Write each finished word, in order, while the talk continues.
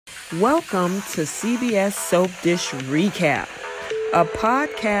Welcome to CBS Soap Dish Recap, a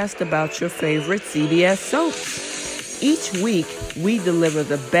podcast about your favorite CBS soaps. Each week, we deliver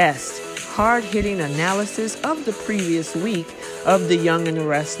the best, hard-hitting analysis of the previous week of The Young and the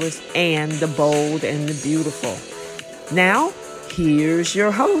Restless and The Bold and the Beautiful. Now, here's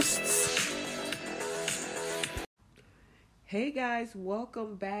your hosts. Hey guys,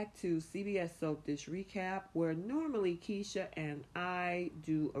 welcome back to CBS Soap Dish Recap, where normally Keisha and I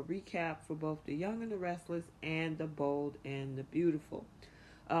do a recap for both The Young and the Restless and The Bold and the Beautiful.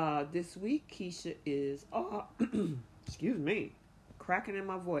 This week, Keisha is excuse me, cracking in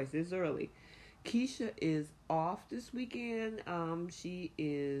my voice. It's early. Keisha is off this weekend. She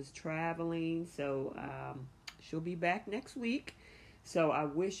is traveling, so she'll be back next week. So I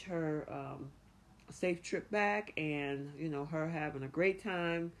wish her a safe trip back and, her having a great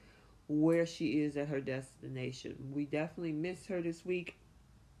time where she is at her destination. We definitely miss her this week,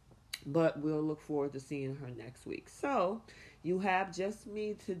 but we'll look forward to seeing her next week. So you have just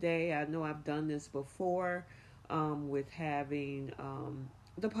me today. I know I've done this before with having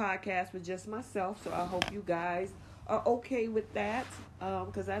the podcast with just myself, so I hope you guys are okay with that,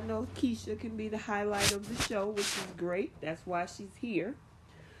 because I know Keisha can be the highlight of the show, which is great. That's why she's here.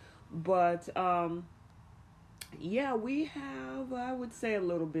 But we have, I would say, a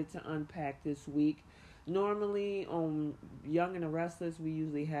little bit to unpack this week. Normally on Young and the Restless, we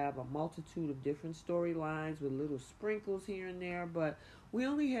usually have a multitude of different storylines with little sprinkles here and there, but we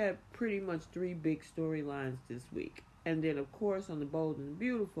only had pretty much 3 big storylines this week. And then, of course, on The Bold and the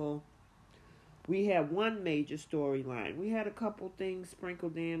Beautiful, we had one major storyline. We had a couple things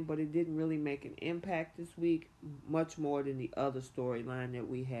sprinkled in, but it didn't really make an impact this week, much more than the other storyline that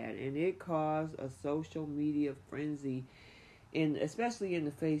we had. And it caused a social media frenzy, especially in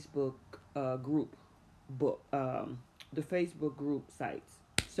the Facebook group, the Facebook group sites.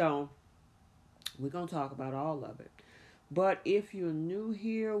 So we're going to talk about all of it. But if you're new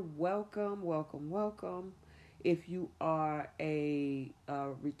here, welcome, welcome, welcome. If you are a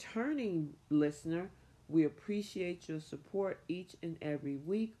returning listener, we appreciate your support each and every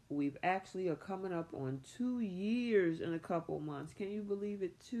week. We've actually are coming up on 2 years in a couple months. Can you believe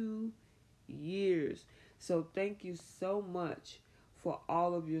it? 2 years. So thank you so much for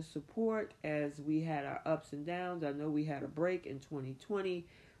all of your support as we had our ups and downs. I know we had a break in 2020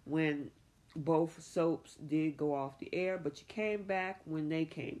 when both soaps did go off the air, but you came back when they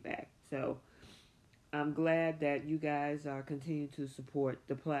came back. So I'm glad that you guys are continuing to support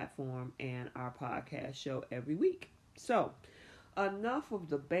the platform and our podcast show every week. So, enough of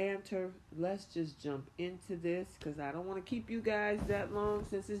the banter. Let's just jump into this because I don't want to keep you guys that long.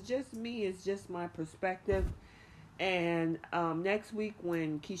 Since it's just me, it's just my perspective. And next week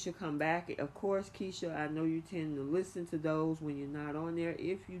when Keisha come back, of course, Keisha, I know you tend to listen to those when you're not on there.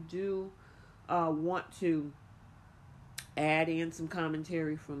 If you do want to add in some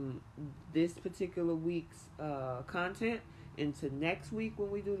commentary from this particular week's content into next week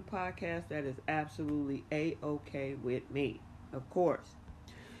when we do the podcast, that is absolutely A-okay with me, of course.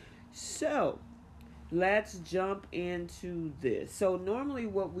 So, let's jump into this. So, normally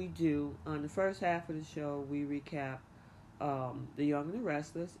what we do on the first half of the show, we recap The Young and the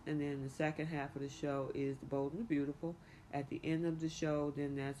Restless, and then the second half of the show is The Bold and the Beautiful. At the end of the show,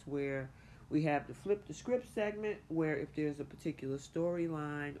 then that's where we have the Flip the Script segment, where if there's a particular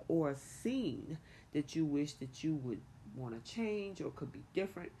storyline or a scene that you wish that you would want to change or could be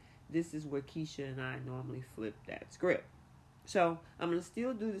different, this is where Keisha and I normally flip that script. So I'm going to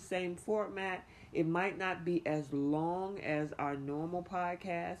still do the same format. It might not be as long as our normal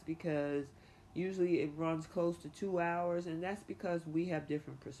podcast because usually it runs close to 2 hours, and that's because we have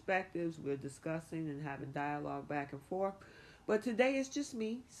different perspectives. We're discussing and having dialogue back and forth. But today it's just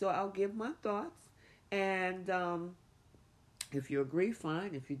me, so I'll give my thoughts. And if you agree,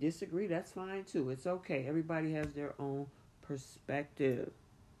 fine. If you disagree, that's fine too. It's okay. Everybody has their own perspective.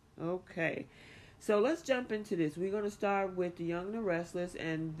 Okay. So let's jump into this. We're going to start with The Young and the Restless.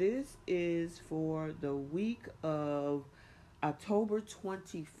 And this is for the week of October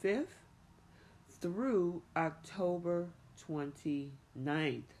 25th through October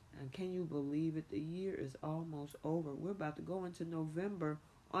 29th. And can you believe it? The year is almost over. We're about to go into November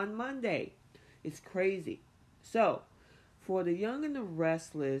on Monday. It's crazy. So, for The Young and the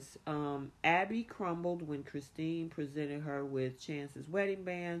Restless, Abby crumbled when Christine presented her with Chance's wedding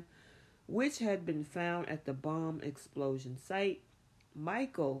band, which had been found at the bomb explosion site.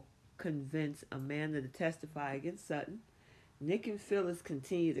 Michael convinced Amanda to testify against Sutton. Nick and Phyllis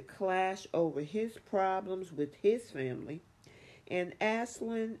continue to clash over his problems with his family. And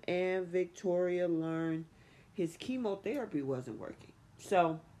Ashland and Victoria learned his chemotherapy wasn't working.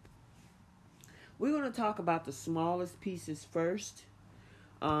 So, We're going to talk about the smallest pieces first,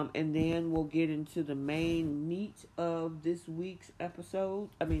 and then we'll get into the main meat of this week's episode.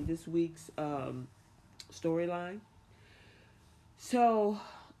 This week's storyline. So,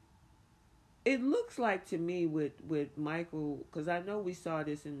 it looks like to me with Michael, because I know we saw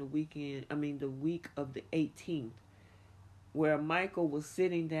this in the week of the 18th, where Michael was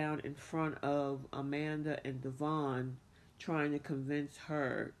sitting down in front of Amanda and Devon trying to convince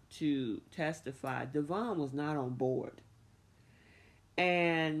her to testify. Devon was not on board.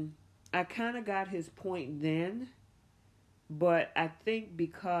 And I kind of got his point then, but I think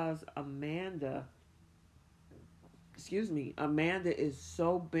because Amanda is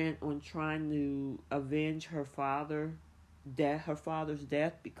so bent on trying to avenge her father's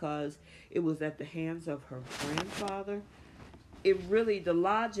death, because it was at the hands of her grandfather. The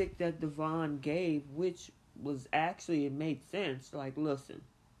logic that Devon gave, which was actually, it made sense. Like, listen,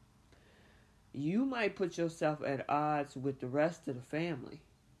 you might put yourself at odds with the rest of the family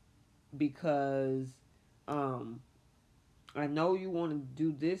because I know you want to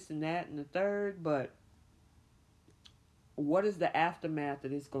do this and that and the third, but what is the aftermath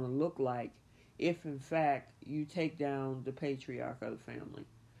that it's going to look like if, in fact, you take down the patriarch of the family?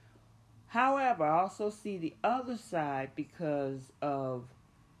 However, I also see the other side because of,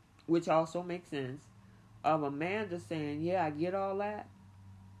 which also makes sense, of Amanda saying, yeah, I get all that,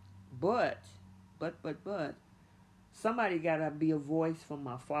 but, somebody got to be a voice for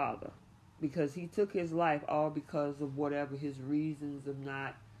my father, because he took his life all because of whatever his reasons of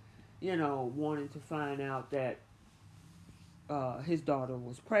not, wanting to find out that his daughter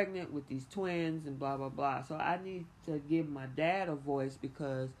was pregnant with these twins and blah, blah, blah. So I need to give my dad a voice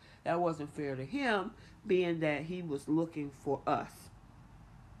because that wasn't fair to him, being that he was looking for us.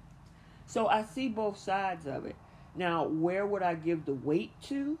 So I see both sides of it. Now, where would I give the weight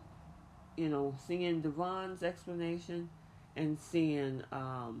to? Seeing Devon's explanation and seeing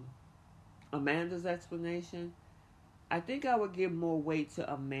Amanda's explanation. I think I would give more weight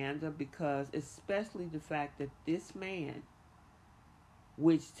to Amanda because especially the fact that this man,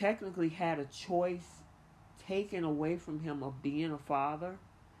 which technically had a choice taken away from him of being a father,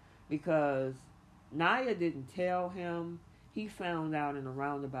 because Naya didn't tell him. He found out in a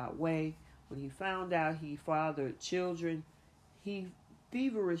roundabout way. When he found out he fathered children, he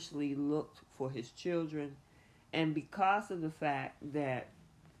feverishly looked for his children. And because of the fact that,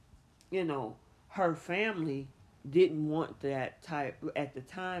 her family didn't want that type, at the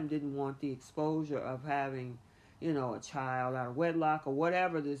time, didn't want the exposure of having, a child out of wedlock or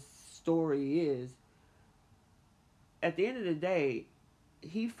whatever this story is. At the end of the day,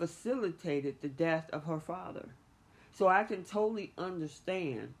 he facilitated the death of her father. So I can totally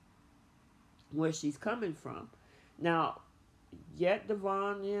understand where she's coming from. Now, yet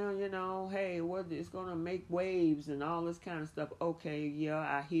Devon, hey, it's going to make waves and all this kind of stuff. Okay, yeah,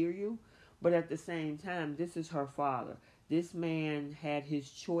 I hear you. But at the same time, this is her father. This man had his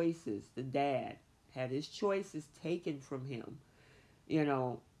choices, the dad had his choices taken from him.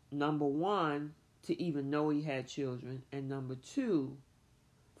 Number one, to even know he had children. And number two,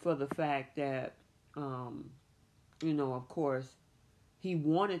 for the fact that, of course, he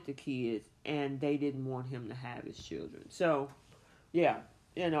wanted the kids and they didn't want him to have his children. So, yeah,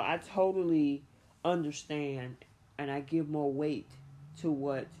 I totally understand and I give more weight to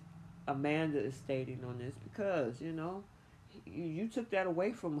what Amanda is stating on this because, you took that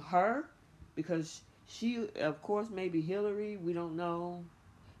away from her because she, of course, maybe Hillary, we don't know,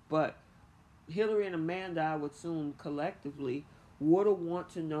 but Hillary and Amanda, I would assume collectively, would have want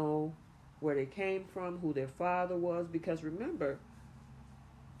to know where they came from, who their father was, because remember,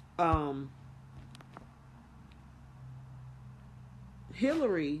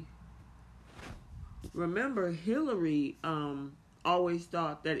 Hillary always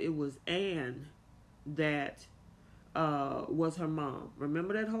thought that it was Anne that was her mom.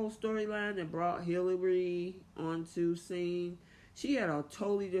 Remember that whole storyline that brought Hillary onto scene? She had a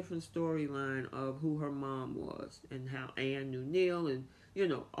totally different storyline of who her mom was and how Anne knew Neil and,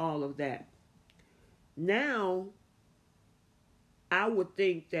 all of that. Now, I would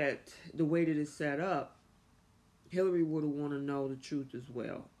think that the way that it's set up, Hillary would have wanted to know the truth as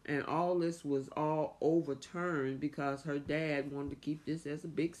well. And all this was all overturned because her dad wanted to keep this as a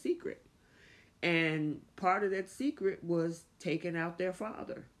big secret. And part of that secret was taking out their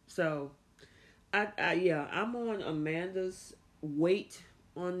father. So, I'm on Amanda's weight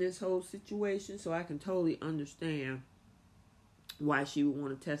on this whole situation, so I can totally understand why she would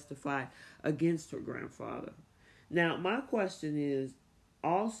want to testify against her grandfather. Now, my question is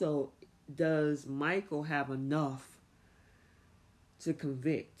also, does Michael have enough to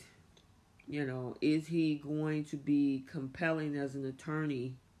convict? is he going to be compelling as an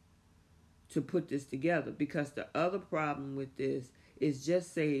attorney to put this together? Because the other problem with this is,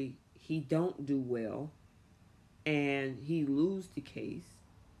 just say he don't do well and he lose the case.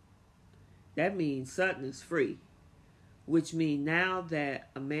 That means Sutton is free, which means now that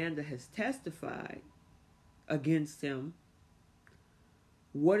Amanda has testified against him,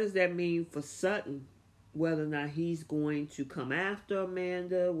 what does that mean for Sutton? Whether or not he's going to come after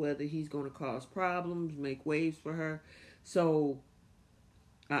Amanda, whether he's going to cause problems, make waves for her. So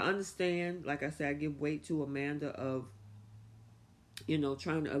I understand, like I said, I give weight to Amanda of,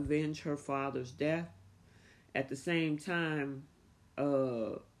 trying to avenge her father's death. At the same time,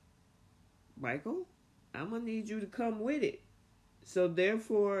 Michael, I'm going to need you to come with it. So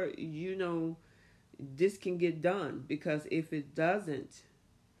therefore, this can get done, because if it doesn't,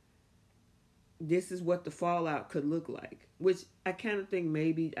 this is what the fallout could look like. Which I kind of think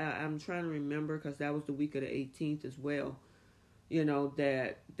maybe, I'm trying to remember, because that was the week of the 18th as well.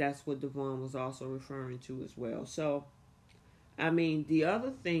 That's what Devon was also referring to as well. So, the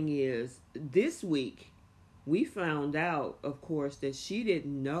other thing is, this week, we found out, of course, that she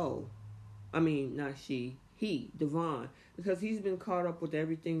didn't know. Not she, he, Devon, because he's been caught up with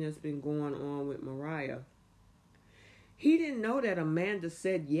everything that's been going on with Mariah. He didn't know that Amanda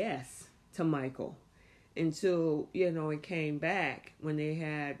said yes to Michael until, it came back when they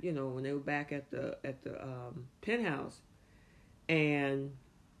had, when they were back at the penthouse, and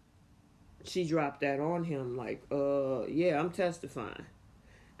she dropped that on him like, yeah, I'm testifying.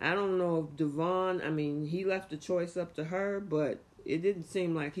 I don't know if Devon, he left the choice up to her, but it didn't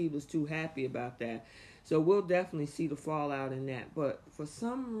seem like he was too happy about that. So we'll definitely see the fallout in that. But for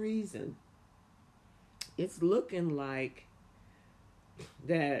some reason, it's looking like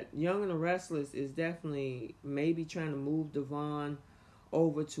that Young and the Restless is definitely maybe trying to move Devon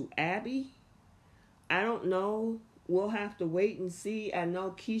over to Abby. I don't know. We'll have to wait and see. I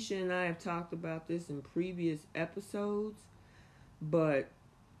know Keisha and I have talked about this in previous episodes. But,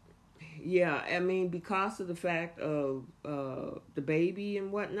 yeah, because of the fact of the baby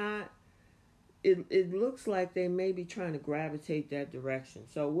and whatnot, it looks like they may be trying to gravitate that direction.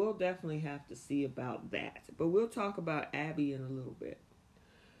 So we'll definitely have to see about that. But we'll talk about Abby in a little bit.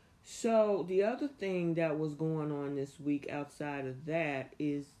 So the other thing that was going on this week outside of that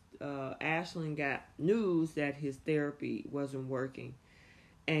is Ashland got news that his therapy wasn't working.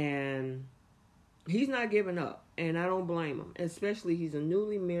 And he's not giving up. And I don't blame him. Especially he's a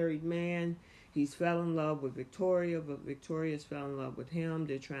newly married man. He's fell in love with Victoria, but Victoria's fell in love with him.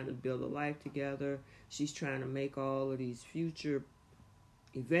 They're trying to build a life together. She's trying to make all of these future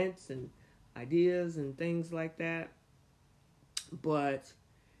events and ideas and things like that. But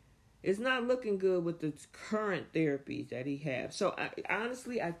it's not looking good with the current therapies that he has. So,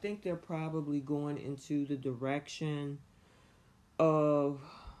 honestly, I think they're probably going into the direction of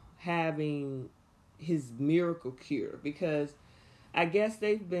having his miracle cure. Because I guess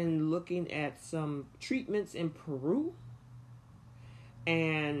they've been looking at some treatments in Peru.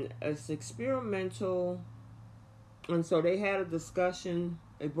 And it's experimental. And so they had a discussion.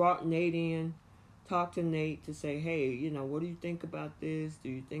 They brought Nate in. Talked to Nate to say, hey, what do you think about this? Do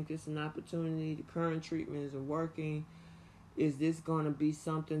you think it's an opportunity? The current treatment isn't working. Is this going to be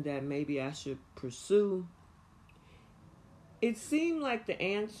something that maybe I should pursue? It seemed like the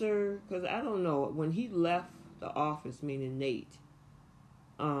answer, because I don't know, when he left the office, meaning Nate,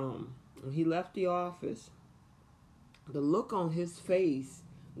 when he left the office, the look on his face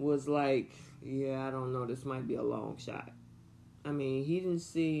was like, yeah, I don't know, this might be a long shot. He didn't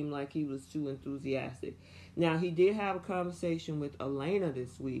seem like he was too enthusiastic. Now, he did have a conversation with Elena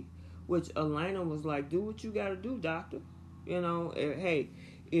this week, which Elena was like, do what you got to do, doctor. Hey,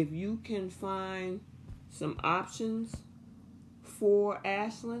 if you can find some options for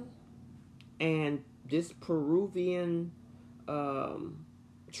Ashland and this Peruvian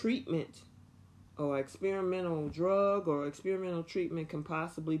treatment or experimental drug or experimental treatment can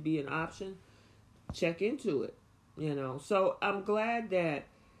possibly be an option, check into it. So I'm glad that,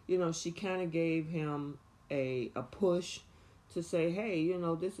 she kind of gave him a push to say, hey,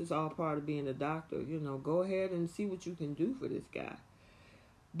 this is all part of being a doctor. Go ahead and see what you can do for this guy.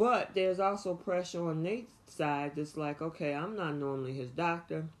 But there's also pressure on Nate's side that's like, okay, I'm not normally his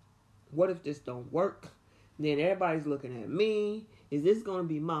doctor. What if this don't work? Then everybody's looking at me. Is this going to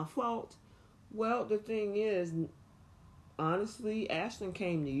be my fault? Well, the thing is, honestly, Ashland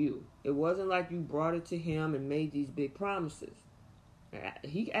came to you. It wasn't like you brought it to him and made these big promises.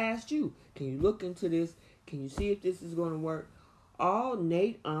 He asked you, can you look into this? Can you see if this is going to work? All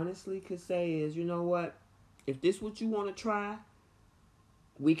Nate honestly could say is, you know what? If this is what you want to try,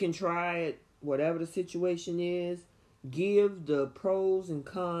 We can try it, whatever the situation is, give the pros and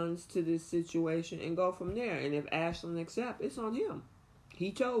cons to this situation and go from there. And if Ashland accepts, it's on him.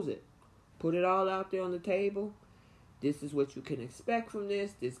 He chose it. Put it all out there on the table. This is what you can expect from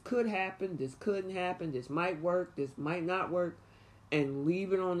this. This could happen. This couldn't happen. This might work. This might not work. And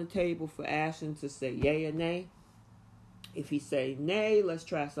leave it on the table for Ashland to say yay or nay. If he say nay, let's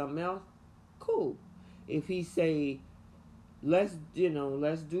try something else. Cool. If he say let's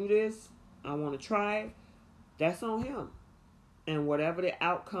do this, I want to try it, that's on him. And whatever the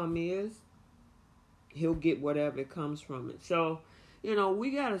outcome is, he'll get whatever comes from it. So,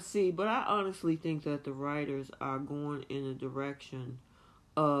 we got to see. But I honestly think that the writers are going in a direction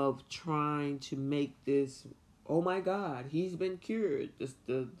of trying to make this, oh my God, he's been cured.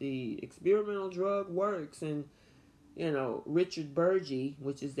 The experimental drug works. And, Richard Burgi,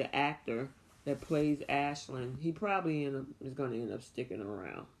 which is the actor that plays Ashland, he probably is going to end up sticking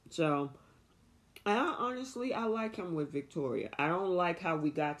around. So, I like him with Victoria. I don't like how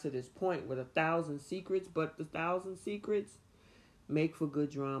we got to this point with 1,000 Secrets, but the 1,000 Secrets make for good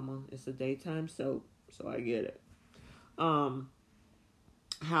drama. It's a daytime soap, so I get it.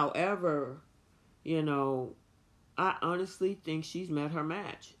 However, I honestly think she's met her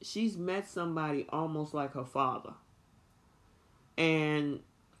match. She's met somebody almost like her father. And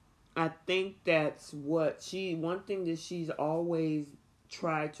I think that's one thing that she's always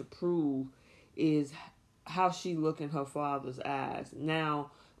tried to prove is how she look in her father's eyes.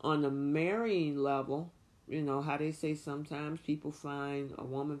 Now, on the marrying level, how they say sometimes a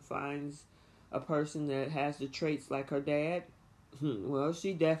woman finds a person that has the traits like her dad. Well,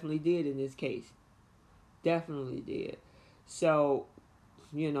 she definitely did in this case. Definitely did. So,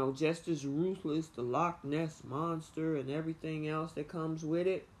 just as ruthless, the Loch Ness Monster and everything else that comes with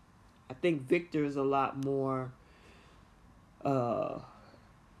it, I think Victor is a lot more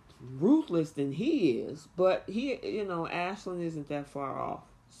ruthless than he is. But Ashland isn't that far off.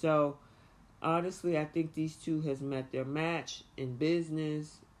 So, honestly, I think these two has met their match in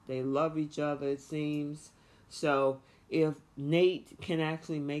business. They love each other, it seems. So, if Nate can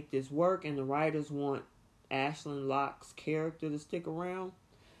actually make this work and the writers want Ashland Locke's character to stick around,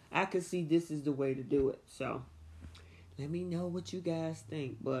 I could see this is the way to do it. So, let me know what you guys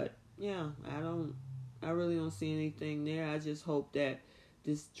think. But, yeah, I really don't see anything there. I just hope that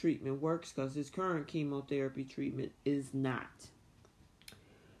this treatment works because his current chemotherapy treatment is not.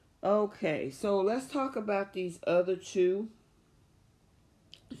 Okay, so let's talk about these other two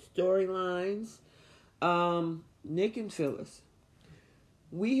storylines. Nick and Phyllis.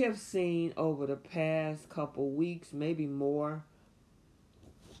 We have seen over the past couple weeks, maybe more,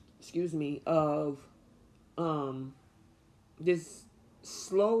 of this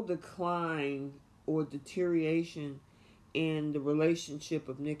slow decline or deterioration in the relationship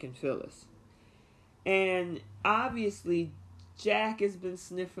of Nick and Phyllis. And obviously, Jack has been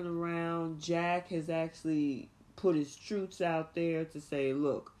sniffing around. Jack has actually put his truths out there to say,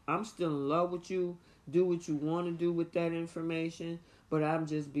 look, I'm still in love with you. Do what you want to do with that information, but I'm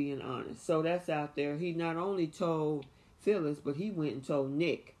just being honest. So that's out there. He not only told Phyllis, but he went and told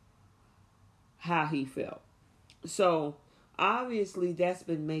Nick how he felt. So obviously that's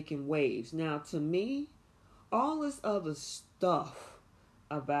been making waves. Now, to me, all this other stuff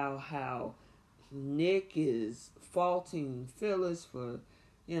about how Nick is faulting Phyllis for,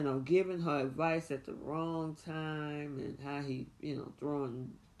 giving her advice at the wrong time, and how he,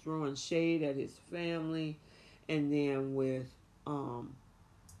 throwing shade at his family, and then with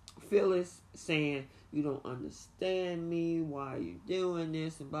Phyllis saying, you don't understand me, why are you doing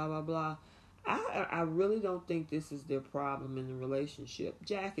this, and blah, blah, blah. I really don't think this is their problem in the relationship.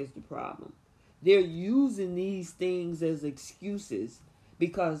 Jack is the problem. They're using these things as excuses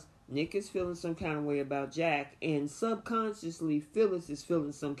because Nick is feeling some kind of way about Jack, and subconsciously Phyllis is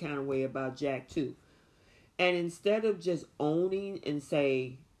feeling some kind of way about Jack too. And instead of just owning and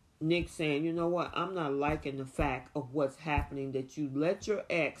Nick saying, you know what, I'm not liking the fact of what's happening, that you let your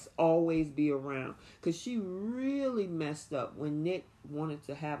ex always be around. Because she really messed up when Nick wanted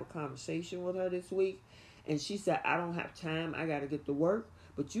to have a conversation with her this week. And she said, I don't have time, I got to get to work.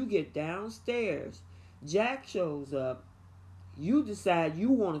 But you get downstairs, Jack shows up, you decide you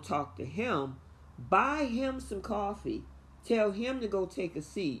want to talk to him, buy him some coffee, tell him to go take a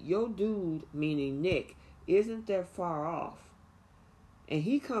seat. Your dude, meaning Nick, isn't that far off. And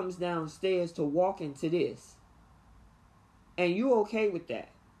he comes downstairs to walk into this. And you okay with that.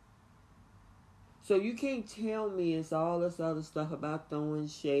 So you can't tell me it's all this other stuff about throwing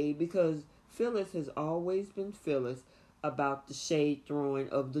shade, because Phyllis has always been Phyllis about the shade throwing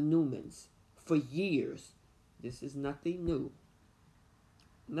of the Newmans for years. This is nothing new.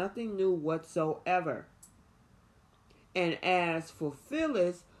 Nothing new whatsoever. And as for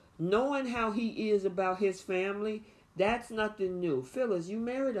Phyllis, knowing how he is about his family, that's nothing new. Phyllis, you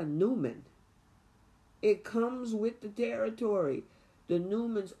married a Newman. It comes with the territory. The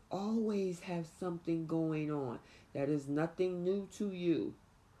Newmans always have something going on. That is nothing new to you.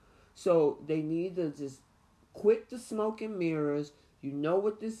 So they need to just quit the smoke and mirrors. You know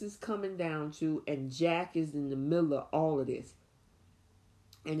what this is coming down to, and Jack is in the middle of all of this.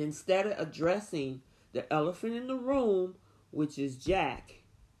 And instead of addressing the elephant in the room, which is Jack,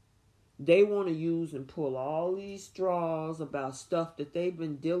 they want to use and pull all these straws about stuff that they've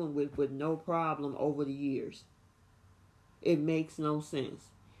been dealing with no problem over the years. It makes no sense.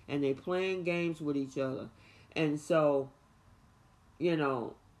 And they playing games with each other. And so, you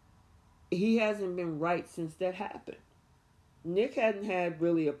know, he hasn't been right since that happened. Nick hadn't had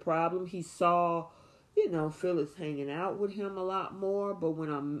really a problem. He saw, you know, Phyllis hanging out with him a lot more. But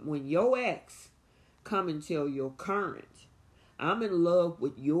when your ex come and tell your current, I'm in love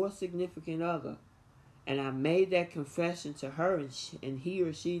with your significant other, and I made that confession to her, and he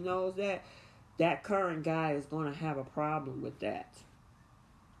or she knows that current guy is going to have a problem with that.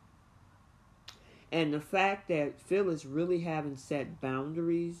 And the fact that Phyllis really haven't set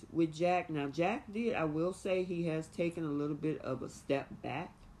boundaries with Jack. Now, Jack did, I will say, he has taken a little bit of a step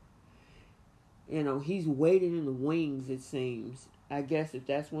back. You know, he's waiting in the wings, it seems. I guess if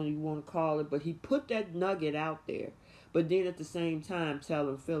that's what you want to call it. But he put that nugget out there. But then at the same time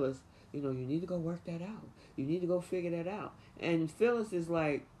telling Phyllis, you know, you need to go work that out. You need to go figure that out. And Phyllis is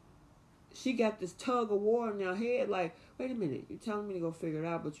like, she got this tug of war in her head, like, wait a minute, you're telling me to go figure it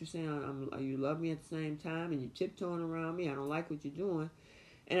out, but you're saying you love me at the same time, and you're tiptoeing around me, I don't like what you're doing.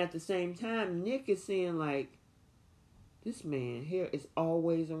 And at the same time, Nick is saying, like, this man here is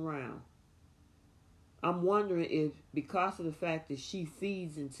always around. I'm wondering if, because of the fact that she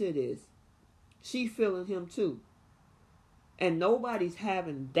feeds into this, she feeling him too. And nobody's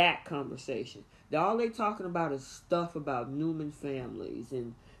having that conversation. All they talking about is stuff about Newman families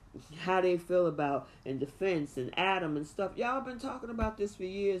and how they feel about and defense and Adam and stuff. Y'all been talking about this for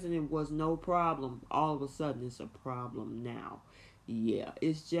years and it was no problem. All of a sudden it's a problem now. Yeah,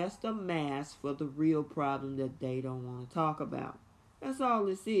 it's just a mask for the real problem that they don't want to talk about. That's all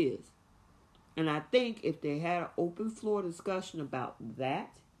this is. And I think if they had an open floor discussion about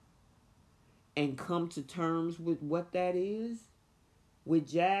that and come to terms with what that is, with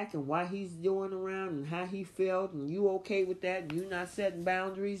Jack and why he's doing around and how he felt, and you okay with that, and you not setting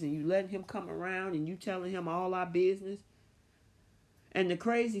boundaries, and you letting him come around, and you telling him all our business. And the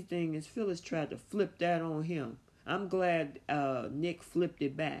crazy thing is Phyllis tried to flip that on him. I'm glad Nick flipped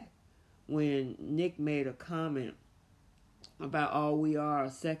it back when Nick made a comment about all we are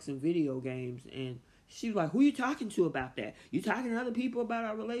sex and video games, and she was like, who you talking to about that? You talking to other people about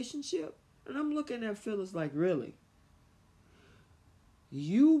our relationship? And I'm looking at Phyllis like, really?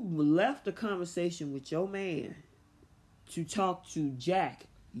 You left the conversation with your man to talk to Jack,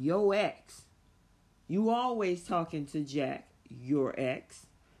 your ex. You always talking to Jack, your ex,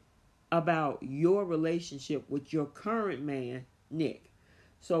 about your relationship with your current man, Nick.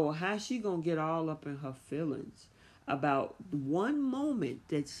 So how's she gonna get all up in her feelings about one moment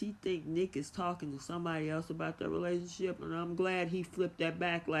that she think Nick is talking to somebody else about their relationship? And I'm glad he flipped that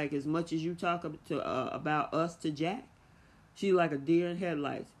back, like as much as you talk about us to Jack. She like a deer in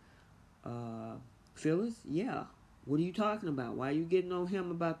headlights. Phyllis, yeah. What are you talking about? Why are you getting on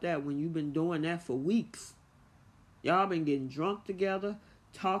him about that when you've been doing that for weeks? Y'all been getting drunk together,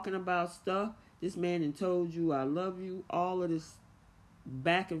 talking about stuff. This man done told you I love you, all of this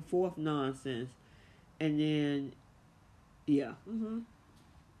back and forth nonsense. And then, yeah.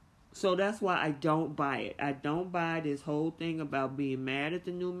 So that's why I don't buy it. I don't buy this whole thing about being mad at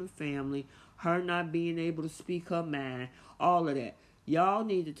the Newman family, her not being able to speak her mind, all of that. Y'all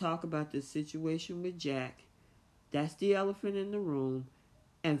need to talk about this situation with Jack. That's the elephant in the room.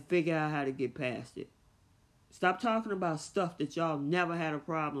 And figure out how to get past it. Stop talking about stuff that y'all never had a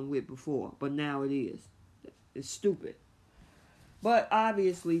problem with before, but now it is. It's stupid. But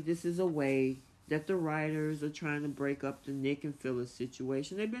obviously this is a way that the writers are trying to break up the Nick and Phyllis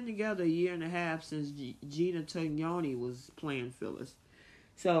situation. They've been together 1.5 years since Gina Tognoni was playing Phyllis.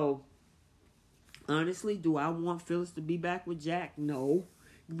 So, honestly, do I want Phyllis to be back with Jack? No.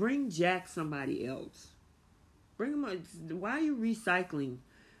 Bring Jack somebody else. Bring him. Why are you recycling?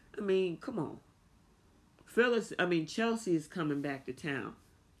 I mean, come on. Chelsea is coming back to town.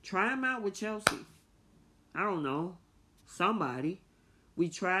 Try him out with Chelsea. I don't know. Somebody. We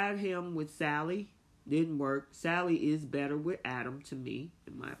tried him with Sally. Didn't work. Sally is better with Adam to me,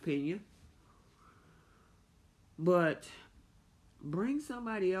 in my opinion. But bring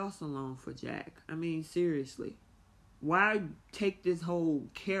somebody else along for Jack. I mean, seriously. Why take this whole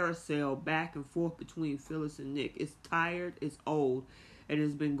carousel back and forth between Phyllis and Nick? It's tired, it's old, and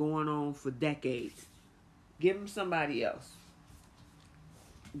it's been going on for decades. Give him somebody else.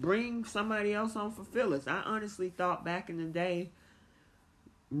 Bring somebody else on for Phyllis. I honestly thought back in the day,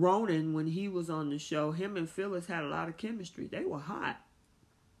 Ronan, when he was on the show, him and Phyllis had a lot of chemistry. They were hot.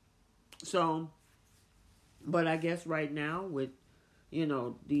 So, but I guess right now with,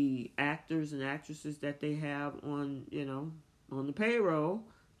 the actors and actresses that they have on, on the payroll,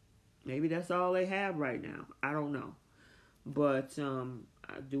 maybe that's all they have right now. I don't know. But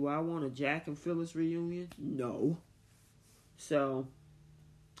do I want a Jack and Phyllis reunion? No. So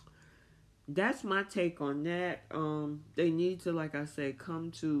that's my take on that. They need to, like I say,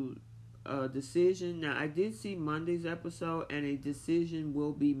 come to a decision. Now, I did see Monday's episode, and a decision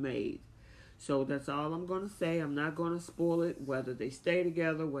will be made. So that's all I'm going to say. I'm not going to spoil it, whether they stay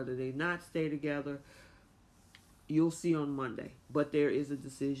together, whether they not stay together. You'll see on Monday. But there is a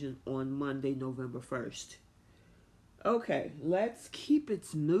decision on Monday, November 1st. Okay, let's keep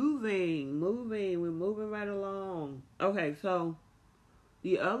it moving. We're moving right along. Okay, so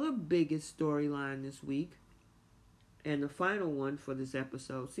the other biggest storyline this week, and the final one for this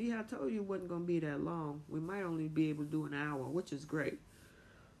episode. See, I told you it wasn't going to be that long. We might only be able to do an hour, which is great.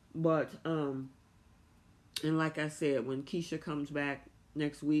 But, and like I said, when Keisha comes back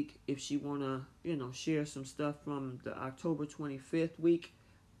next week, if she want to, share some stuff from the October 25th week,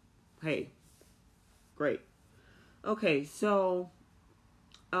 hey, great. Okay, so,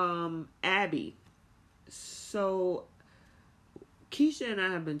 Abby. So, Keisha and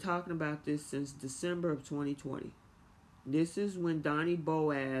I have been talking about this since December of 2020. This is when Donnie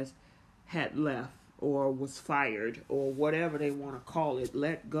Boaz had left, or was fired, or whatever they want to call it,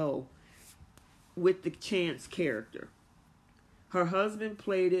 let go, with the Chance character. Her husband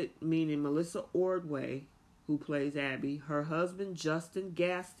played it, meaning Melissa Ordway, who plays Abby. Her husband, Justin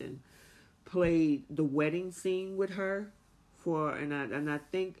Gaston, played the wedding scene with her, and I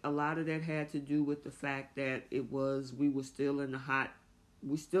think a lot of that had to do with the fact that we were still in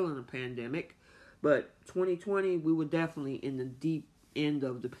a pandemic, but 2020, we were definitely in the deep end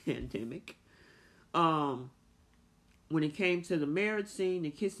of the pandemic. When it came to the marriage scene, the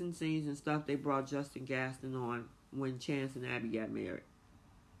kissing scenes and stuff, they brought Justin Gaston on when Chance and Abby got married.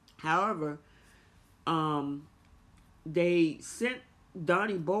 However, they sent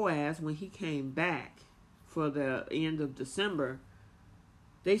Donnie Boaz, when he came back for the end of December,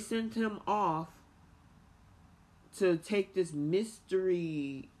 they sent him off to take this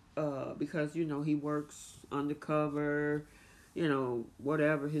mystery, because, he works undercover,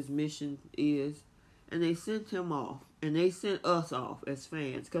 whatever his mission is. And they sent him off. And they sent us off as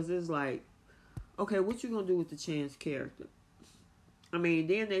fans. Because it's like, okay, what you going to do with the Chance character? I mean,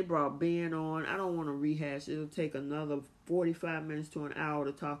 then they brought Ben on. I don't want to rehash. It'll take another 45 minutes to an hour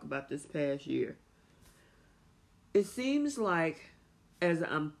to talk about this past year. It seems like, as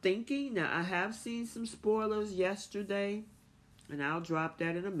I'm thinking, now I have seen some spoilers yesterday. And I'll drop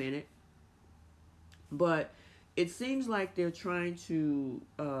that in a minute. But it seems like they're trying to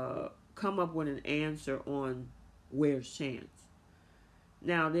come up with an answer on where's Chance.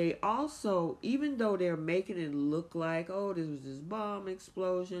 Now, they also, even though they're making it look like, oh, this was this bomb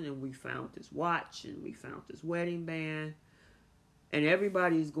explosion, and we found this watch, and we found this wedding band, and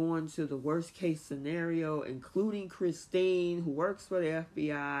everybody's going to the worst case scenario, including Christine, who works for the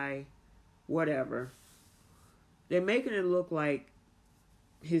FBI, whatever. They're making it look like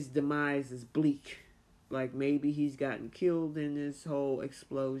his demise is bleak. Like maybe he's gotten killed in this whole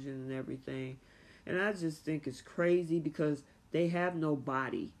explosion and everything. And I just think it's crazy because they have no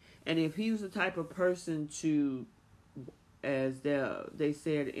body. And if he was the type of person to, as they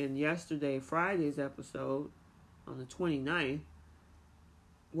said in Friday's episode on the 29th,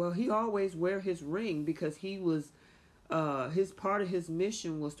 well, he always wear his ring because he was, his part of his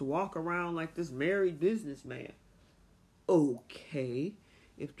mission was to walk around like this married businessman. Okay.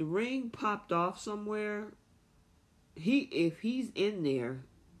 If the ring popped off somewhere, if he's in there,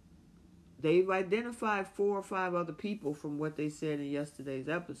 they've identified 4 or 5 other people from what they said in yesterday's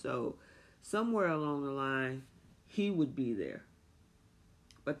episode. Somewhere along the line, he would be there.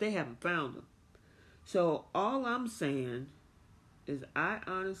 But they haven't found him. So all I'm saying is I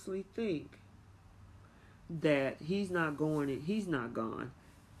honestly think that he's not gone.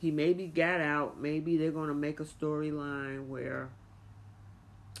 He maybe got out. Maybe they're going to make a storyline where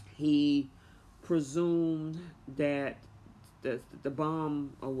he presumed that the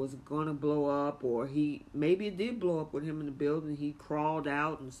bomb was going to blow up, or maybe it did blow up with him in the building. He crawled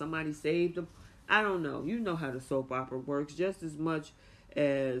out and somebody saved him. I don't know. You know how the soap opera works. Just as much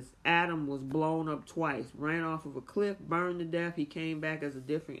as Adam was blown up twice, ran off of a cliff, burned to death. He came back as a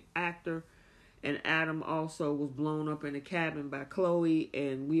different actor. And Adam also was blown up in a cabin by Chloe,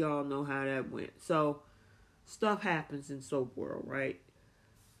 and we all know how that went. So stuff happens in soap world, right?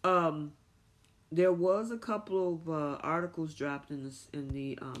 There was a couple of articles dropped in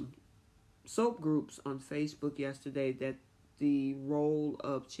the soap groups on Facebook yesterday that the role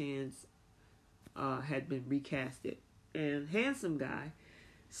of Chance had been recasted, and handsome guy.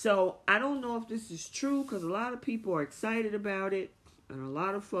 So I don't know if this is true because a lot of people are excited about it, and a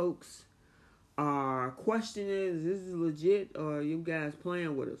lot of folks are questioning, is this legit or are you guys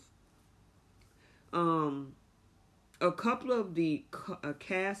playing with us? A couple of the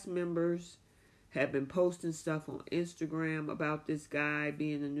cast members have been posting stuff on Instagram about this guy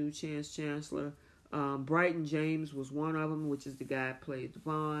being the new Chance Chancellor. Brighton James was one of them, which is the guy who played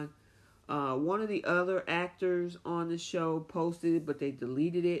Devon. One of the other actors on the show posted it, but they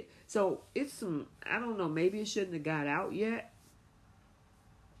deleted it. So it's some, I don't know, maybe it shouldn't have got out yet.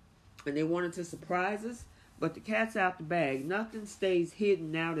 And they wanted to surprise us, but the cat's out the bag. Nothing stays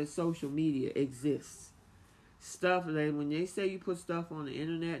hidden now that social media exists. Stuff that when they say you put stuff on the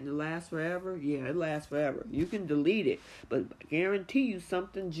internet and it lasts forever, yeah, it lasts forever. You can delete it, but I guarantee you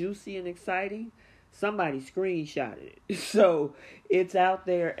something juicy and exciting, somebody screenshotted it. So it's out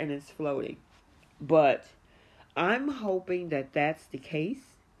there and it's floating. But I'm hoping that that's the case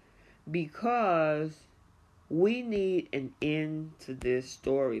because we need an end to this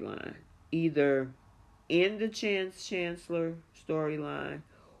storyline. Either end the Chance Chancellor storyline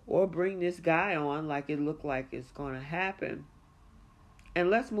or bring this guy on like it looked like it's going to happen. And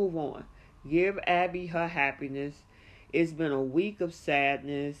let's move on. Give Abby her happiness. It's been a week of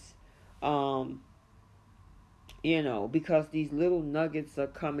sadness. Because these little nuggets are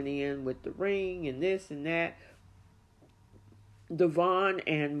coming in with the ring and this and that. Devon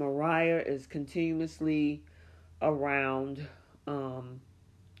and Mariah is continuously around.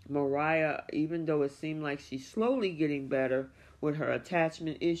 Mariah, even though it seemed like she's slowly getting better with her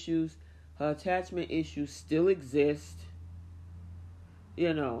attachment issues still exist.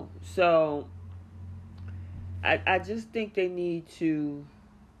 So I just think they need to,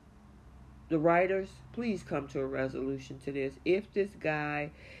 the writers, please come to a resolution to this. If this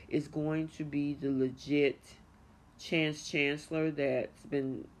guy is going to be the legit Chance Chancellor that's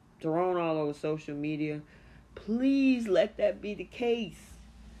been thrown all over social media, please let that be the case.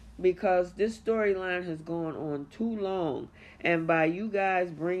 Because this storyline has gone on too long. And by you guys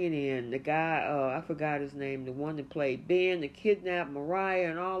bringing in the guy, I forgot his name, the one that played Ben, the kidnapped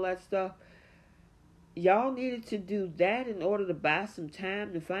Mariah and all that stuff, y'all needed to do that in order to buy some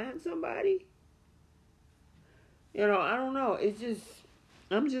time to find somebody? I don't know.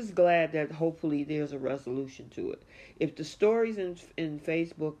 I'm just glad that hopefully there's a resolution to it. If the stories in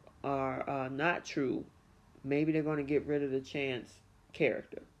Facebook are not true, maybe they're going to get rid of the Chance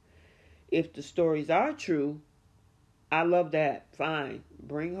character. If the stories are true, I love that. Fine.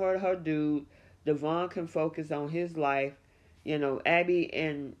 Bring her dude. Devon can focus on his life. Abby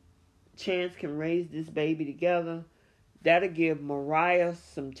and Chance can raise this baby together. That'll give Mariah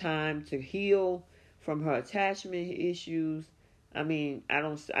some time to heal from her attachment issues. I mean, I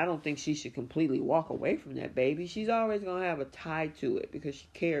don't think she should completely walk away from that baby. She's always going to have a tie to it because she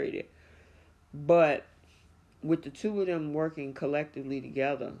carried it. But with the two of them working collectively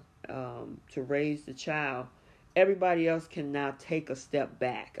together, to raise the child, everybody else can now take a step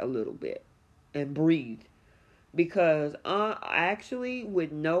back a little bit and breathe. Because actually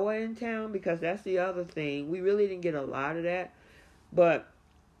with Noah in town, because that's the other thing, we really didn't get a lot of that, but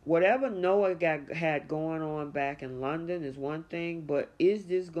whatever Noah had going on back in London is one thing, but is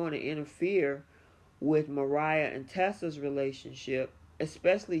this going to interfere with Mariah and Tessa's relationship,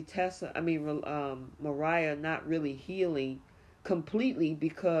 especially Mariah not really healing completely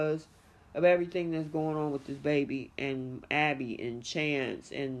because of everything that's going on with this baby and Abby and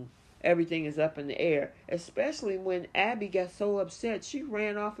Chance, and everything is up in the air, especially when Abby got so upset she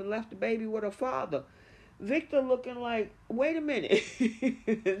ran off and left the baby with her father. Victor looking like, wait a minute.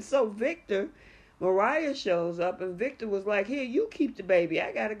 And so Mariah shows up and Victor was like, here, you keep the baby,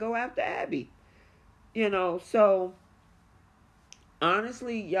 I gotta go after Abby. So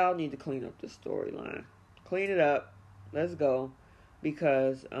honestly, y'all need to clean up this storyline. Clean it up. Let's go.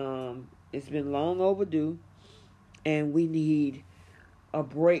 Because it's been long overdue. And we need a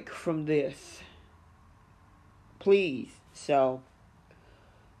break from this. Please. So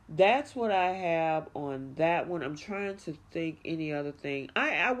that's what I have on that one. I'm trying to think any other thing.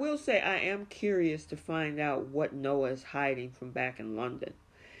 I will say I am curious to find out what Noah is hiding from back in London.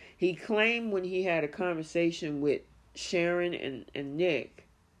 He claimed when he had a conversation with Sharon and Nick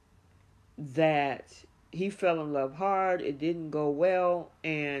that he fell in love hard, it didn't go well,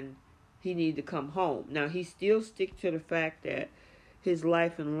 and he needed to come home. Now, he still sticks to the fact that his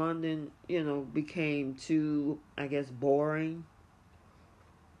life in London, became too, I guess, boring.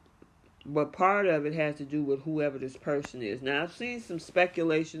 But part of it has to do with whoever this person is. Now, I've seen some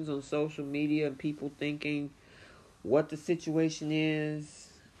speculations on social media and people thinking what the situation is.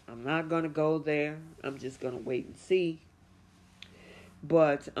 I'm not going to go there. I'm just going to wait and see.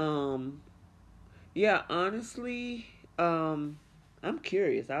 But, yeah, honestly, I'm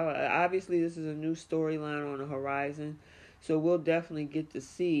curious. Obviously, this is a new storyline on the horizon. So we'll definitely get to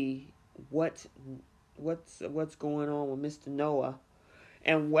see what's going on with Mr. Noah.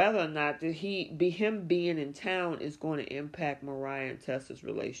 And whether or not him being in town is going to impact Mariah and Tessa's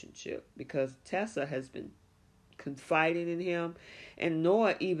relationship. Because Tessa has been confiding in him. And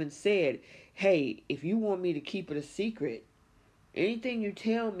Noah even said, hey, if you want me to keep it a secret, anything you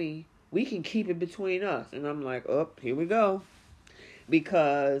tell me, we can keep it between us. And I'm like, oh, here we go.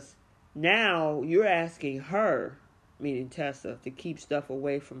 Because now you're asking her, meaning Tessa, to keep stuff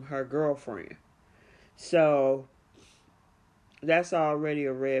away from her girlfriend. So that's already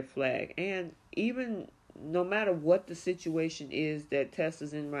a red flag. And even no matter what the situation is that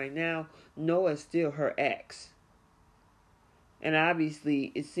Tessa's in right now, Noah's still her ex. And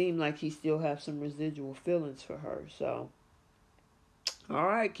obviously, it seemed like he still has some residual feelings for her. So, all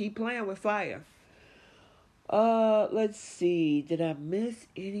right, keep playing with fire. Let's see. Did I miss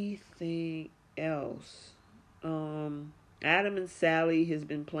anything else? Adam and Sally has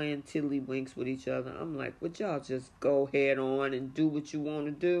been playing tiddlywinks with each other. I'm like, would y'all just go head on and do what you want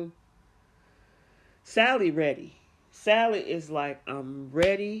to do? Sally ready. Sally is like, I'm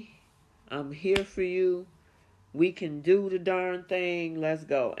ready. I'm here for you. We can do the darn thing. Let's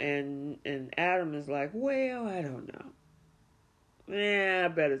go. And Adam is like, well, I don't know. I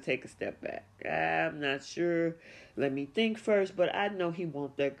better take a step back. I'm not sure. Let me think first. But I know he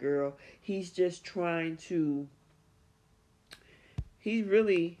wants that girl. He's just trying to... He's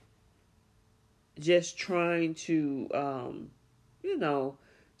really just trying to,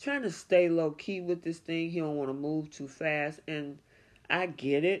 trying to stay low key with this thing. He don't want to move too fast, and I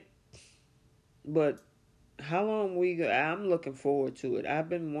get it. But how long I'm looking forward to it. I've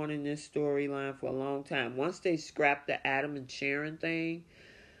been wanting this storyline for a long time. Once they scrap the Adam and Sharon thing,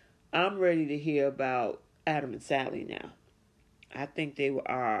 I'm ready to hear about Adam and Sally now. I think they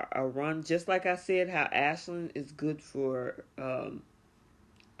are a run, just like I said, how Ashland is good for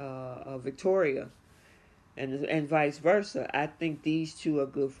Victoria, and vice versa. I think these two are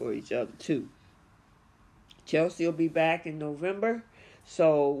good for each other too. Chelsea will be back in November,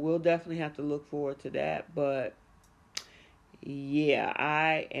 so we'll definitely have to look forward to that. But yeah,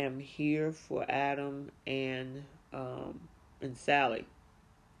 I am here for Adam and Sally.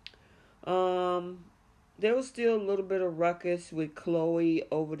 There was still a little bit of ruckus with Chloe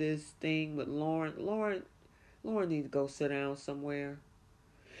over this thing with Lauren. Lauren needs to go sit down somewhere.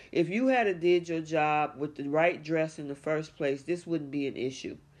 If you had did your job with the right dress in the first place, this wouldn't be an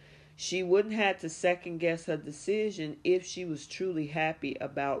issue. She wouldn't have to second guess her decision if she was truly happy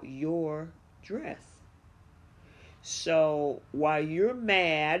about your dress. So while you're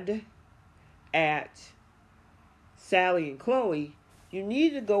mad at Sally and Chloe, you need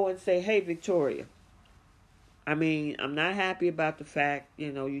to go and say, hey, Victoria, I'm not happy about the fact,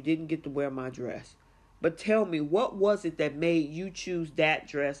 you didn't get to wear my dress. But tell me, what was it that made you choose that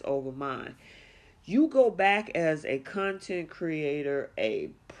dress over mine? You go back as a content creator,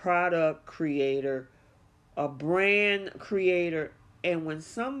 a product creator, a brand creator, and when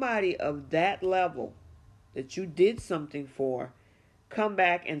somebody of that level that you did something for come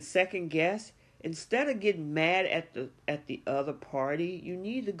back and second guess, instead of getting mad at the other party, you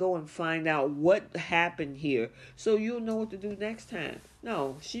need to go and find out what happened here so you'll know what to do next time.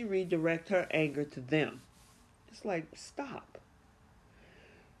 No, she redirect her anger to them. It's like, stop.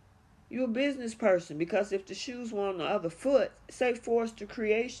 You're a business person, because if the shoes were on the other foot, say Forrester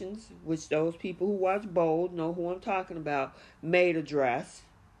Creations, which those people who watch Bold know who I'm talking about, made a dress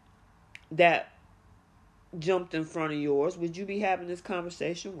that jumped in front of yours, would you be having this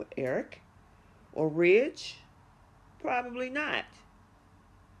conversation with Eric or Ridge? Probably not.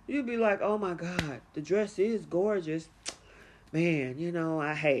 You'd be like, oh my God, the dress is gorgeous. Man,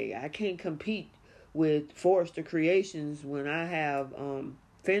 I can't compete with Forrester Creations when I have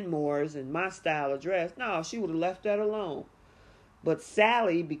Fenmore's and my style of dress. No, she would have left that alone. But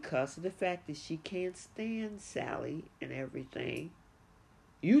Sally, because of the fact that she can't stand Sally and everything,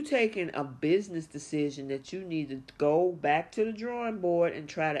 You taking a business decision that you need to go back to the drawing board and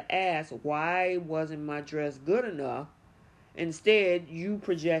try to ask, why wasn't my dress good enough? Instead, you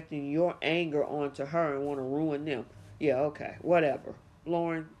projecting your anger onto her and want to ruin them. Yeah, okay, whatever.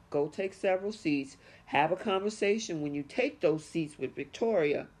 Lauren, go take several seats. Have a conversation when you take those seats with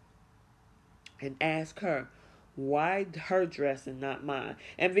Victoria and ask her, why her dress and not mine?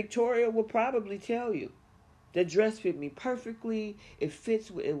 And Victoria will probably tell you. The dress fit me perfectly. It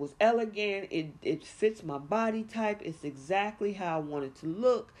fits. It was elegant. It fits my body type. It's exactly how I wanted to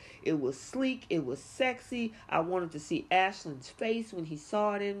look. It was sleek. It was sexy. I wanted to see Ashland's face when he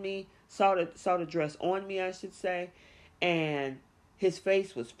saw it in me. Saw the dress on me, I should say. And his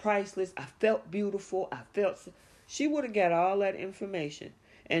face was priceless. I felt beautiful. She would have got all that information.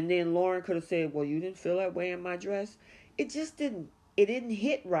 And then Lauren could have said, well, you didn't feel that way in my dress. It just didn't. It didn't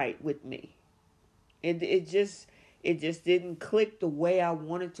hit right with me. It just didn't click the way I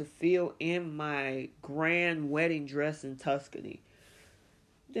wanted to feel in my grand wedding dress in Tuscany.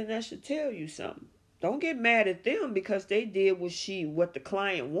 Then that should tell you something. Don't get mad at them because they did what the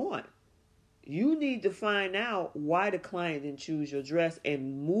client want. You need to find out why the client didn't choose your dress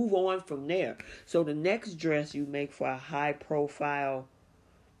and move on from there. So the next dress you make for a high profile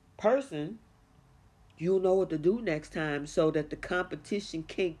person, you'll know what to do next time so that the competition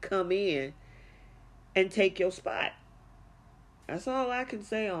can't come in and take your spot. That's all I can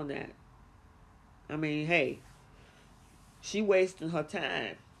say on that. I mean, hey, she wasting her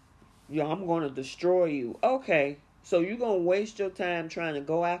time. I'm going to destroy you. Okay, so you're going to waste your time trying to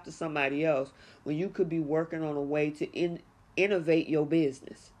go after somebody else when you could be working on a way to innovate your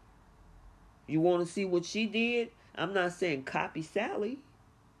business. You want to see what she did? I'm not saying copy Sally.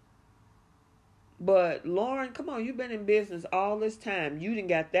 But Lauren, come on, you've been in business all this time. You done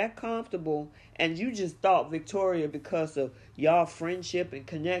got that comfortable and you just thought Victoria, because of y'all friendship and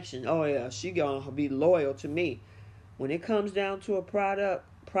connection, oh yeah, she gonna be loyal to me. When it comes down to a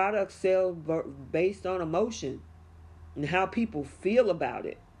product sell based on emotion and how people feel about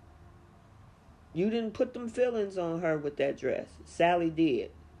it. You didn't put them feelings on her with that dress. Sally did.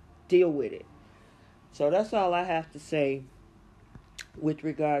 Deal with it. So that's all I have to say with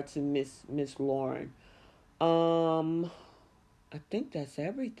regard to Miss Lauren. I think that's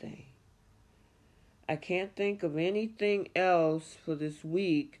everything. I can't think of anything else for this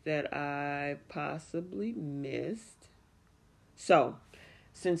week that I possibly missed. So,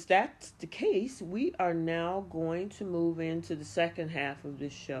 since that's the case, we are now going to move into the second half of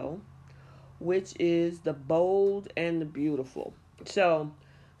this show, which is the bold and the beautiful. So,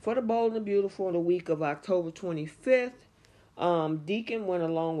 for the bold and the beautiful, the week of October 25th, Deacon went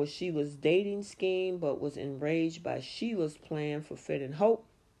along with Sheila's dating scheme, but was enraged by Sheila's plan for fit and hope.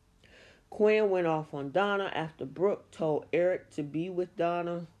 Quinn went off on Donna after Brooke told Eric to be with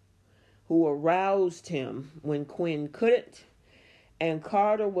Donna, who aroused him when Quinn couldn't. And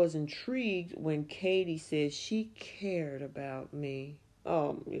Carter was intrigued when Katie said she cared about me.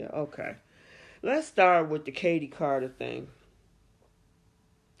 Oh, yeah, okay. Let's start with the Katie Carter thing.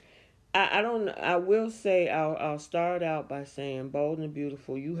 I will say, I'll start out by saying, bold and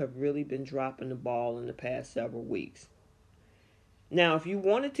beautiful, you have really been dropping the ball in the past several weeks. Now, if you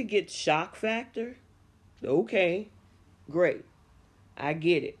wanted to get shock factor, okay, great. I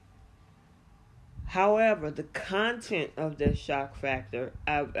get it. However, the content of that shock factor,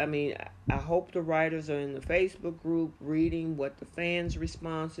 I hope the writers are in the Facebook group reading what the fans'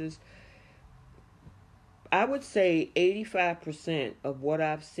 responses. I would say 85% of what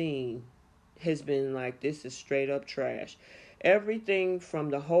I've seen has been like, this is straight up trash. Everything from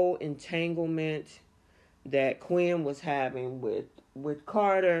the whole entanglement that Quinn was having with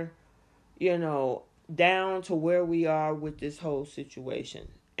Carter, down to where we are with this whole situation.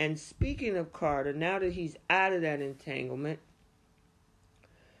 And speaking of Carter, now that he's out of that entanglement,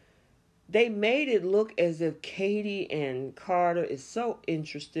 they made it look as if Katie and Carter is so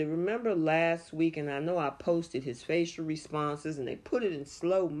interested. Remember last week, and I know I posted his facial responses, and they put it in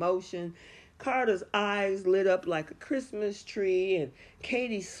slow motion. Carter's eyes lit up like a Christmas tree, and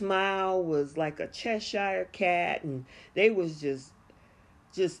Katie's smile was like a Cheshire cat, and they was just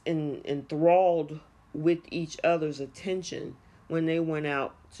enthralled with each other's attention when they went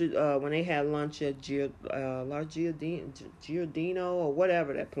out to when they had lunch at Giordino or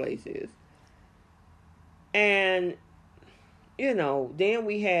whatever that place is. And, then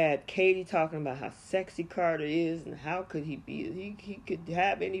we had Katie talking about how sexy Carter is and how could he be, he could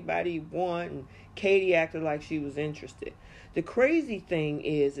have anybody he want, and Katie acted like she was interested. The crazy thing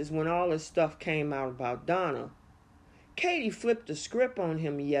is when all this stuff came out about Donna, Katie flipped the script on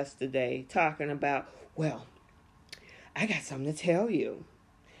him yesterday talking about, well, I got something to tell you.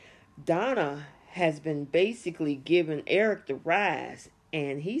 Donna has been basically giving Eric the rise,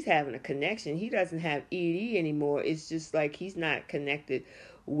 and he's having a connection. He doesn't have ED anymore. It's just like he's not connected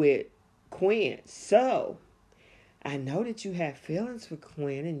with Quinn. So I know that you have feelings for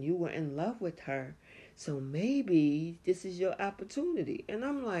Quinn and you were in love with her. So maybe this is your opportunity. And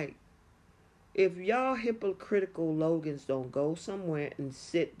I'm like, if y'all hypocritical Logans don't go somewhere and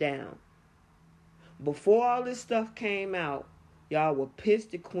sit down. Before all this stuff came out, y'all were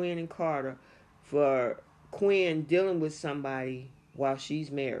pissed at Quinn and Carter for Quinn dealing with somebody while she's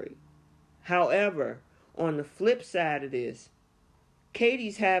married. However, on the flip side of this,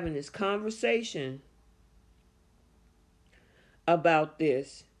 Katie's having this conversation about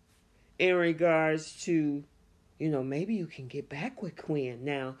this in regards to, maybe you can get back with Quinn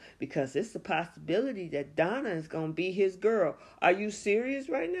now because it's a possibility that Donna is going to be his girl. Are you serious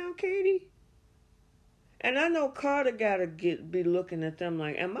right now, Katie? And I know Carter got to be looking at them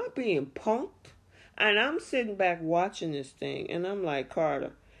like, am I being punked? And I'm sitting back watching this thing, and I'm like,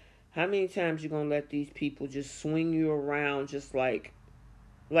 Carter, how many times you going to let these people just swing you around just like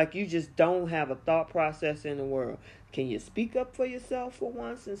you just don't have a thought process in the world? Can you speak up for yourself for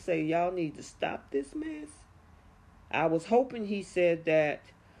once and say, y'all need to stop this mess? I was hoping he said that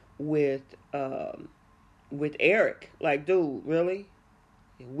with Eric. Like, dude, really?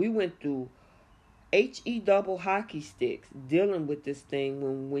 We went through HE double hockey sticks dealing with this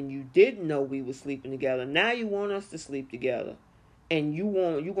thing when you didn't know we were sleeping together. Now you want us to sleep together. And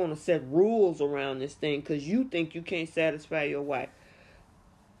you're going to set rules around this thing because you think you can't satisfy your wife.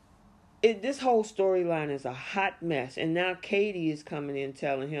 This whole storyline is a hot mess. And now Katie is coming in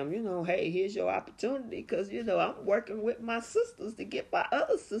telling him, hey, here's your opportunity because, I'm working with my sisters to get my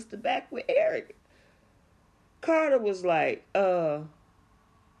other sister back with Eric. Carter was like,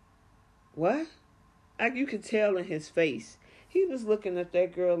 what? You could tell in his face. He was looking at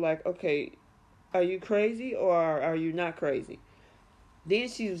that girl like, okay, are you crazy or are you not crazy? Then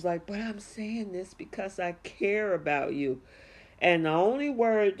she was like, but I'm saying this because I care about you. And the only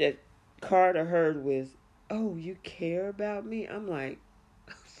word that Carter heard was, oh, you care about me? I'm like,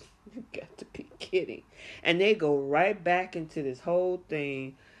 you got to be kidding. And they go right back into this whole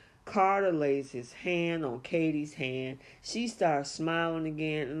thing. Carter lays his hand on Katie's hand. She starts smiling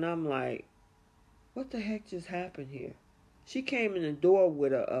again. And I'm like, what the heck just happened here? She came in the door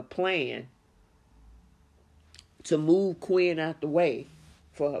with a plan to move Quinn out the way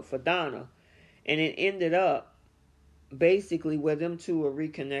for Donna. And it ended up basically where them two are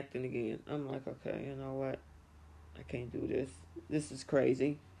reconnecting again. I'm like, okay, you know what? I can't do this. This is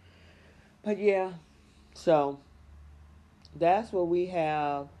crazy. But yeah, so that's what we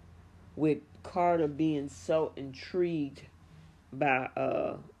have with Carter being so intrigued by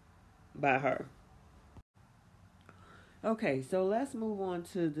her. Okay, so let's move on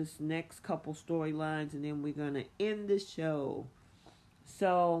to this next couple storylines and then we're going to end the show.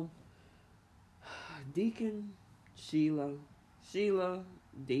 So, Deacon, Sheila,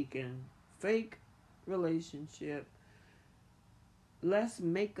 Deacon, fake relationship. Let's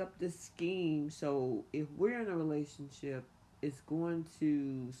make up this scheme so if we're in a relationship, it's going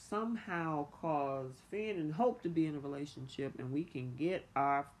to somehow cause Finn and Hope to be in a relationship and we can get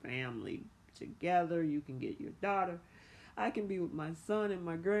our family together. You can get your daughter. I can be with my son and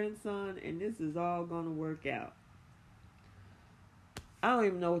my grandson, and this is all going to work out. I don't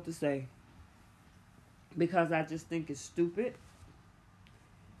even know what to say because I just think it's stupid.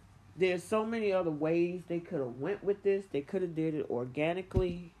 There's so many other ways they could have went with this. They could have did it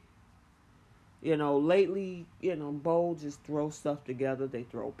organically. Lately, Bo just throw stuff together. They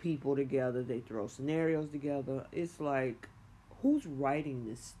throw people together. They throw scenarios together. It's like, who's writing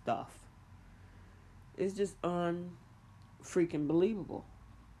this stuff? It's just freaking believable,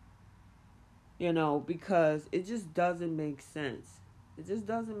 because it just doesn't make sense. It just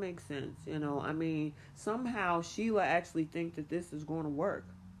doesn't make sense, somehow Sheila actually thinks that this is going to work.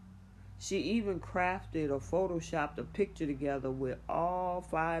 She even crafted or photoshopped a picture together with all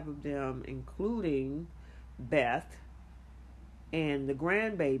 5 of them, including Beth and the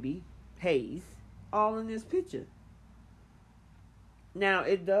grandbaby, Hayes, all in this picture. Now,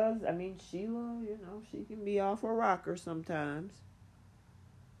 it does, Sheila, she can be off a rocker sometimes.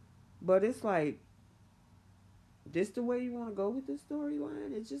 But it's like, this the way you want to go with this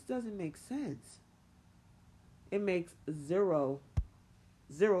storyline? It just doesn't make sense. It makes zero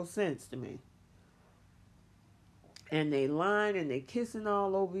sense to me. And they lying and they kissing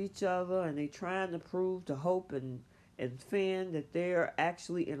all over each other and they trying to prove to Hope and Finn that they're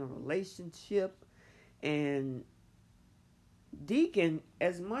actually in a relationship. And Deacon,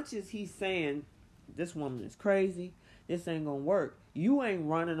 as much as he's saying this woman is crazy, this ain't gonna work. You ain't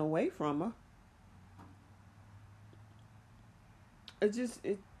running away from her.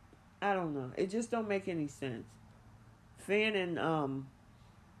 I don't know. It just don't make any sense. Finn and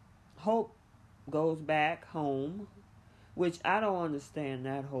Hope goes back home, which I don't understand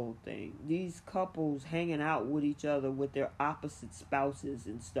that whole thing. These couples hanging out with each other with their opposite spouses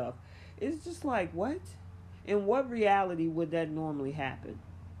and stuff. It's just like, what? In what reality would that normally happen?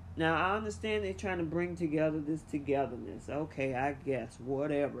 Now, I understand they're trying to bring together this togetherness. Okay, I guess,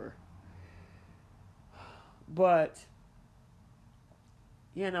 whatever. But,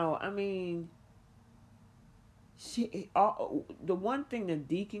 I mean, the one thing that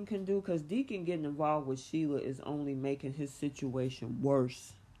Deacon can do, because Deacon getting involved with Sheila is only making his situation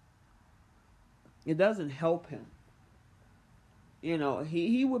worse. It doesn't help him.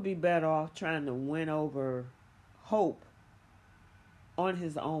 He would be better off trying to win over Hope on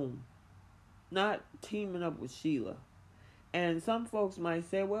his own, not teaming up with Sheila. And some folks might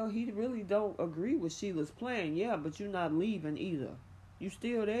say, well, he really don't agree with Sheila's plan. Yeah, but you're not leaving either. You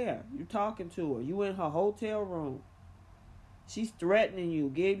still there. You talking to her. You in her hotel room. She's threatening you.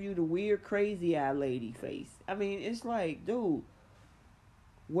 Gave you the weird crazy eye lady face. I mean, it's like, dude,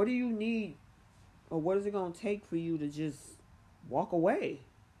 what do you need, or what is it going to take for you to just walk away?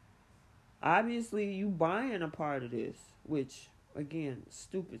 Obviously, you buying a part of this, which, again,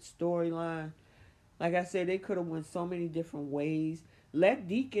 stupid storyline. Like I said, they could have went so many different ways. Let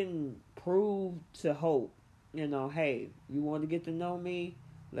Deacon prove to Hope, hey, you want to get to know me?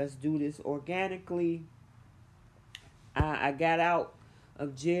 Let's do this organically. I got out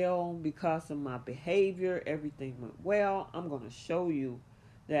of jail because of my behavior. Everything went well. I'm going to show you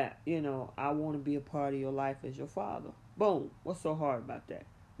that, I want to be a part of your life as your father. Boom. What's so hard about that?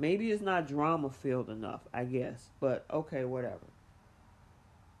 Maybe it's not drama-filled enough, I guess. But, okay, whatever.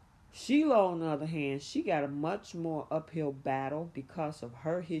 Sheila, on the other hand, she got a much more uphill battle because of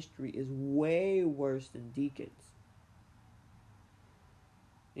her history is way worse than Deacon's.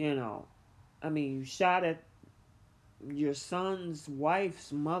 I mean, you shot at your son's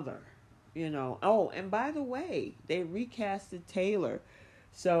wife's mother, Oh, and by the way, they recasted Taylor.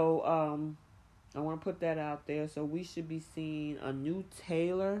 So, I want to put that out there. So we should be seeing a new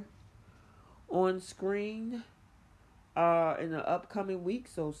Taylor on screen in the upcoming week,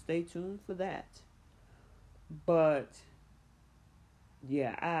 so stay tuned for that. But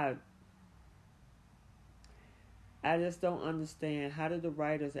yeah, I just don't understand, how did the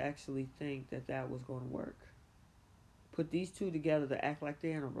writers actually think that was going to work? Put these two together to act like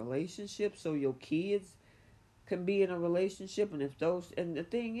they're in a relationship so your kids can be in a relationship, and the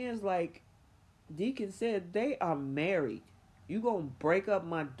thing is, like Deacon said, they are married. You gonna break up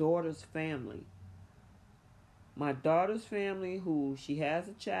my daughter's family. My daughter's family, who she has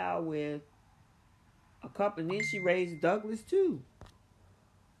a child with, a couple, and then she raised Douglas too.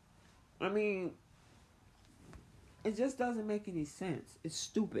 I mean, it just doesn't make any sense. It's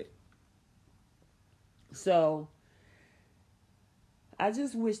stupid. So, I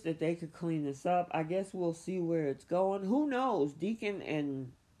just wish that they could clean this up. I guess we'll see where it's going. Who knows? Deacon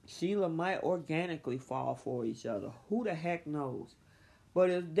and Sheila might organically fall for each other. Who the heck knows? But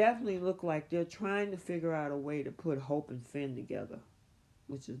it definitely looked like they're trying to figure out a way to put Hope and Finn together,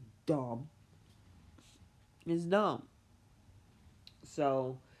 which is dumb. It's dumb.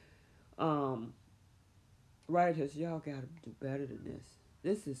 So, writers, y'all gotta do better than this.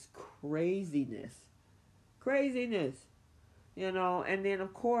 This is craziness. Craziness. And then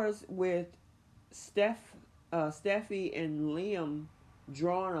of course with Steffi and Liam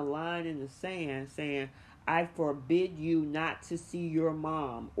drawing a line in the sand saying, I forbid you not to see your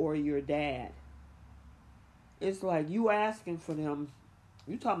mom or your dad. It's like you asking for them.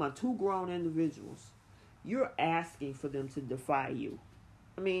 You talking about two grown individuals. You're asking for them to defy you.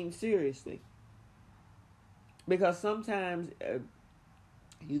 I mean, seriously. Because sometimes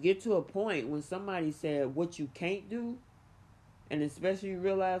you get to a point when somebody said what you can't do, and especially you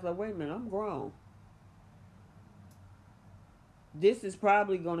realize, like, wait a minute, I'm grown. This is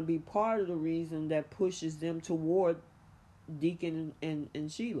probably going to be part of the reason that pushes them toward Deacon and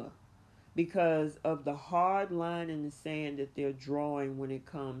Sheila, because of the hard line in the sand that they're drawing when it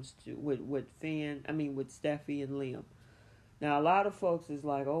comes to with Steffi and Liam. Now, a lot of folks is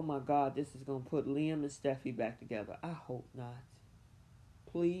like, oh my God, this is going to put Liam and Steffi back together. I hope not.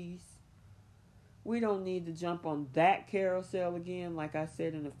 Please. We don't need to jump on that carousel again. Like I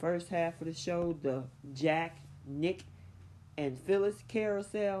said in the first half of the show, the Jack, Nick, and Phyllis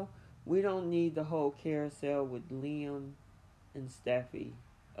carousel. We don't need the whole carousel with Liam and Steffi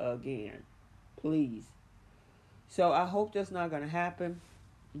again. Please. So I hope that's not going to happen.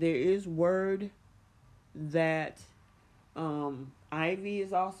 There is word that Ivy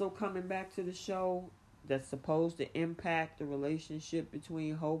is also coming back to the show. That's supposed to impact the relationship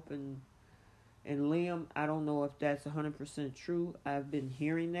between Hope and Liam. I don't know if that's 100% true. I've been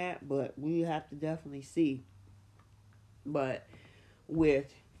hearing that, but we have to definitely see. But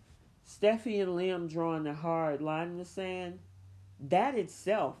with Steffi and Liam drawing the hard line in the sand, that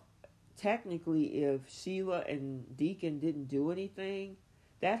itself, technically, if Sheila and Deacon didn't do anything,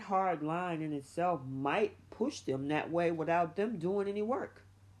 that hard line in itself might push them that way without them doing any work.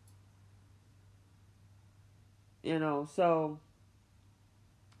 So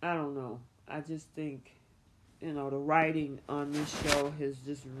I don't know. I just think, the writing on this show has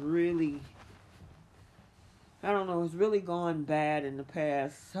just really, I don't know, it's really gone bad in the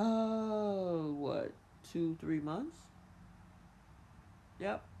past, 2-3 months?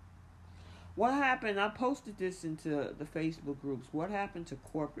 Yep. What happened? I posted this into the Facebook groups. What happened to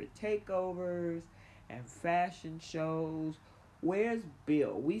corporate takeovers and fashion shows? Where's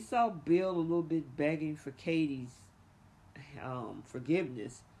Bill? We saw Bill a little bit begging for Katie's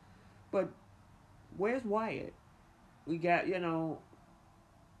forgiveness. But where's Wyatt? We got,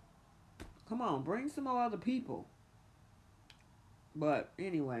 come on, bring some more other people. But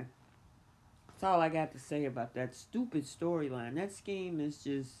anyway, that's all I got to say about that stupid storyline. That scheme is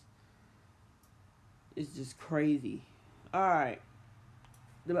just crazy. All right.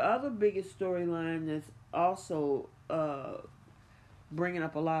 The other biggest storyline that's also bringing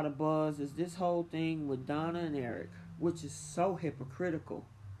up a lot of buzz is this whole thing with Donna and Eric, which is so hypocritical.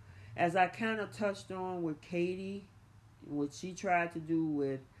 As I kind of touched on with Katie, what she tried to do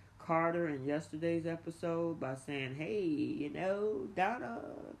with Carter in yesterday's episode by saying, hey, Donna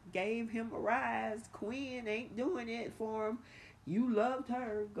gave him a rise. Quinn ain't doing it for him. You loved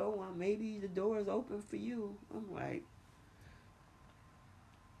her. Go on. Maybe the door is open for you. I'm like,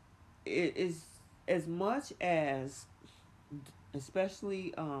 it is as much as,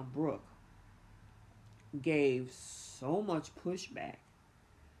 especially Brooke, gave so much pushback.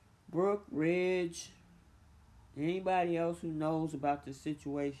 Brooke, Ridge, anybody else who knows about the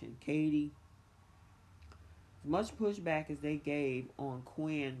situation, Katie, as much pushback as they gave on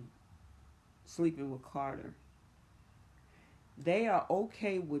Quinn sleeping with Carter, they are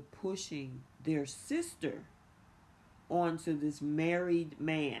okay with pushing their sister onto this married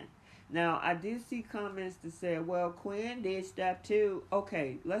man. Now, I did see comments that said, well, Quinn did stuff too.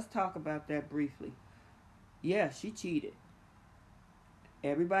 Okay, let's talk about that briefly. Yeah, she cheated.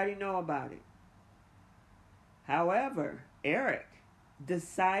 Everybody know about it. However, Eric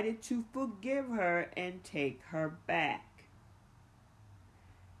decided to forgive her and take her back.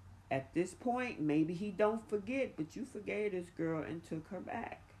 At this point, maybe he don't forget, but you forgave this girl and took her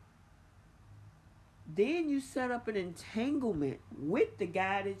back. Then you set up an entanglement with the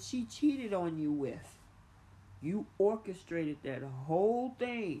guy that she cheated on you with. You orchestrated that whole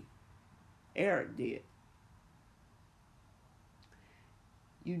thing. Eric did.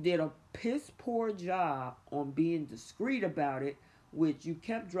 You did a piss poor job on being discreet about it, which you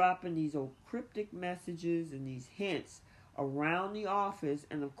kept dropping these old cryptic messages and these hints around the office.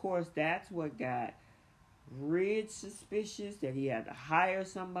 And of course, that's what got Ridge suspicious, that he had to hire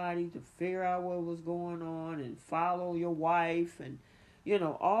somebody to figure out what was going on and follow your wife and,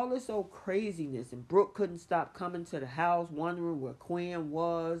 all this old craziness. And Brooke couldn't stop coming to the house wondering where Quinn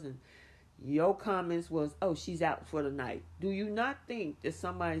was, and your comments was, oh, she's out for the night. Do you not think that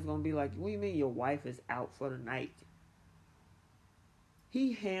somebody's going to be like, what do you mean your wife is out for the night?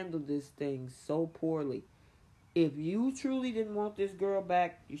 He handled this thing so poorly. If you truly didn't want this girl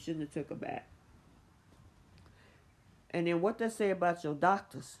back, you shouldn't have took her back. And then what they say about your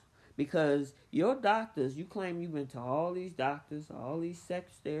doctors? Because your doctors, you claim you've been to all these doctors, all these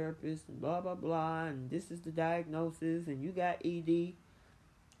sex therapists, and blah, blah, blah, and this is the diagnosis, and you got ED.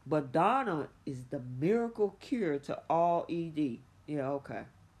 But Donna is the miracle cure to all ED. Yeah, okay.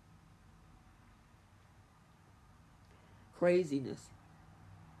 Craziness.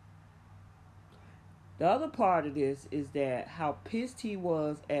 The other part of this is that how pissed he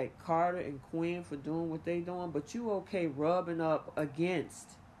was at Carter and Quinn for doing what they doing, but you okay rubbing up against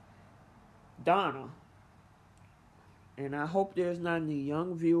Donna. And I hope there's not any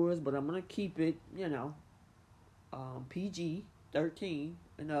young viewers, but I'm going to keep it, PG, 13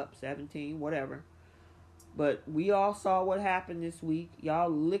 and up, 17, whatever. But we all saw what happened this week. Y'all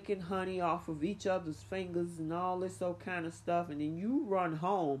licking honey off of each other's fingers and all this old kind of stuff. And then you run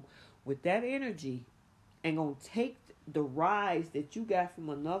home with that energy and gonna take the rise that you got from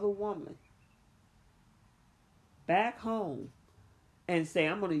another woman back home and say,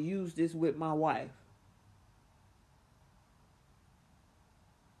 I'm gonna use this with my wife.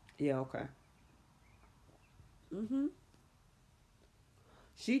 Yeah, okay.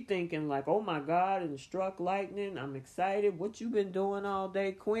 She thinking like, oh my God, and struck lightning. I'm excited. What you been doing all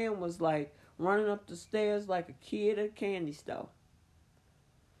day? Quinn was like running up the stairs like a kid at a candy store.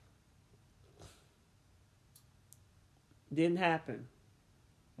 Didn't happen.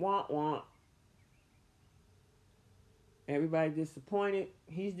 Want. Everybody disappointed.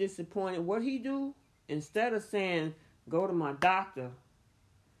 He's disappointed. What he do? Instead of saying, go to my doctor,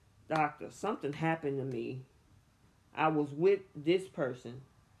 something happened to me. I was with this person.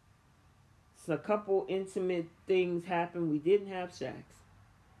 So a couple intimate things happened. We didn't have sex.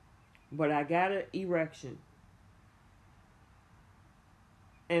 But I got an erection.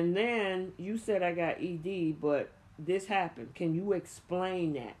 And then you said I got ED, but this happened. Can you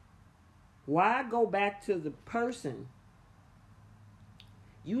explain that? Why go back to the person?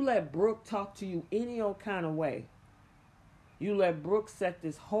 You let Brooke talk to you any old kind of way. You let Brooke set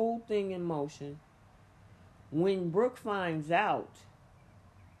this whole thing in motion. When Brooke finds out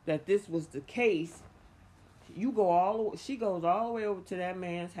that this was the case, she goes all the way over to that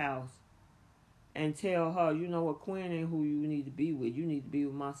man's house and tell her, you know what, Quinn ain't who you need to be with. You need to be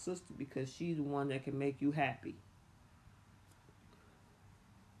with my sister because she's the one that can make you happy.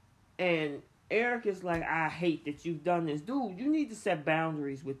 And Eric is like, I hate that you've done this. Dude, you need to set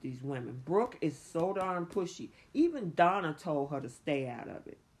boundaries with these women. Brooke is so darn pushy. Even Donna told her to stay out of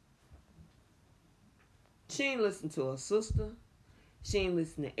it. She ain't listen to her sister. She ain't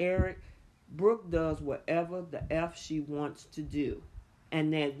listen to Eric. Brooke does whatever the F she wants to do.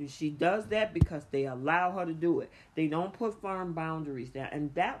 And that she does that because they allow her to do it. They don't put firm boundaries down.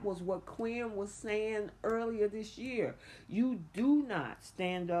 And that was what Quinn was saying earlier this year. You do not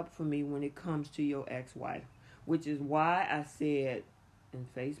stand up for me when it comes to your ex-wife. Which is why I said in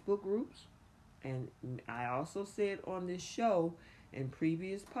Facebook groups, and I also said on this show in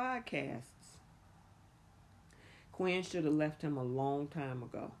previous podcasts, Quinn should have left him a long time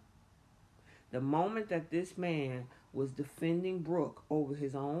ago. The moment that this man was defending Brooke over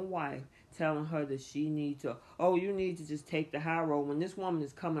his own wife, telling her that she needs to, you need to just take the high road. When this woman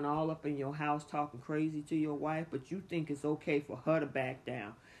is coming all up in your house talking crazy to your wife, but you think it's okay for her to back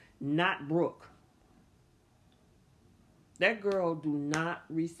down. Not Brooke. That girl do not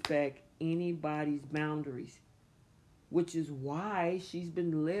respect anybody's boundaries, which is why she's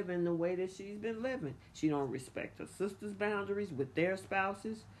been living the way that she's been living. She don't respect her sister's boundaries with their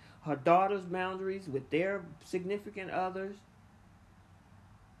spouses, her daughter's boundaries with their significant others,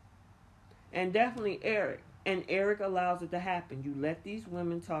 and definitely Eric. And Eric allows it to happen. You let these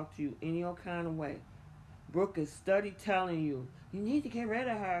women talk to you any old kind of way. Brooke is steady telling you, you need to get rid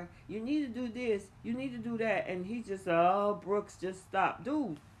of her. You need to do this. You need to do that. And he just, Brooks, just stop.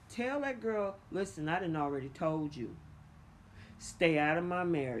 Dude, tell that girl, listen, I done already told you. Stay out of my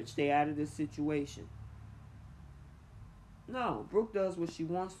marriage. Stay out of this situation. No, Brooke does what she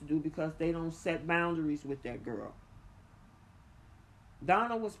wants to do because they don't set boundaries with that girl.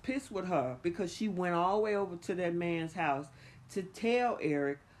 Donna was pissed with her because she went all the way over to that man's house to tell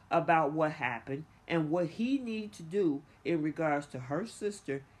Eric about what happened and what he needs to do in regards to her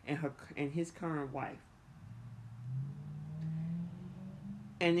sister and his current wife.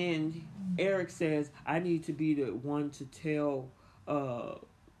 And then Eric says, I need to be the one to tell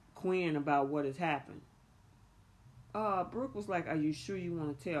Quinn about what has happened. Brooke was like, are you sure you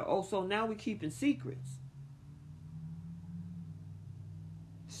want to tell? So now we're keeping secrets.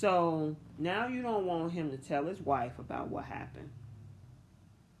 So now you don't want him to tell his wife about what happened.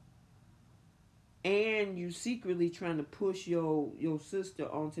 And you secretly trying to push your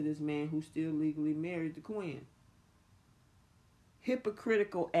sister onto this man who's still legally married to Quinn.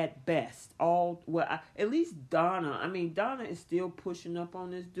 Hypocritical at best. At least Donna. I mean, Donna is still pushing up on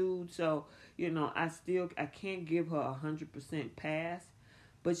this dude. So, I can't give her 100% pass.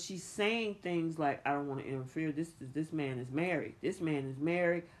 But she's saying things like, I don't want to interfere. This man is married. This man is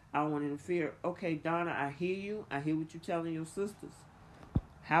married. I don't want to interfere. Okay, Donna, I hear you. I hear what you're telling your sisters.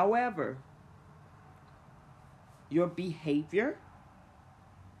 However, your behavior,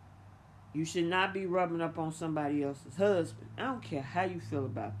 you should not be rubbing up on somebody else's husband. I don't care how you feel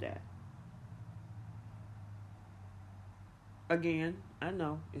about that. Again, I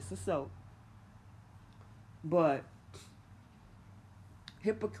know it's a soap. But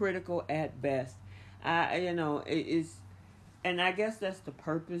hypocritical at best. It is, and I guess that's the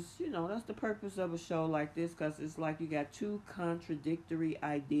purpose. That's the purpose of a show like this, because it's like you got two contradictory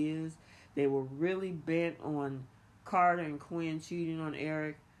ideas. They were really bent on Carter and Quinn cheating on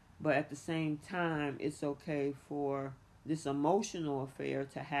Eric, but at the same time, it's okay for this emotional affair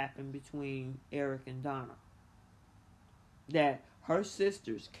to happen between Eric and Donna. That her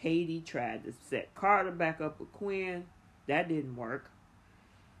sisters, Katie, tried to set Carter back up with Quinn. That didn't work.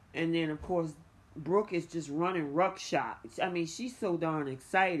 And then, of course, Brooke is just running ruckshot. I mean, she's so darn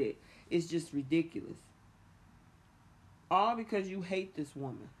excited. It's just ridiculous. All because you hate this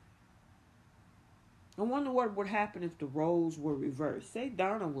woman. I wonder what would happen if the roles were reversed. Say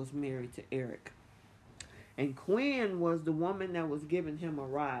Donna was married to Eric, and Quinn was the woman that was giving him a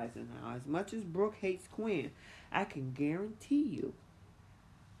rise. And now, as much as Brooke hates Quinn, I can guarantee you,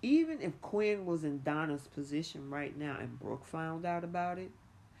 even if Quinn was in Donna's position right now and Brooke found out about it,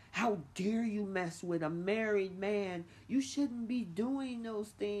 how dare you mess with a married man? You shouldn't be doing those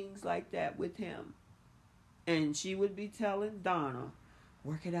things like that with him. And she would be telling Donna,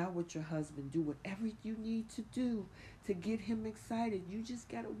 work it out with your husband. Do whatever you need to do to get him excited. You just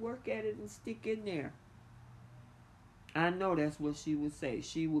got to work at it and stick in there. I know that's what she would say.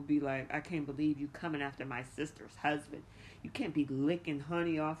 She would be like, I can't believe you coming after my sister's husband. You can't be licking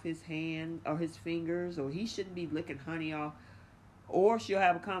honey off his hand or his fingers, or he shouldn't be licking honey off. Or she'll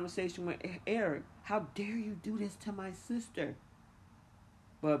have a conversation with Eric. How dare you do this to my sister?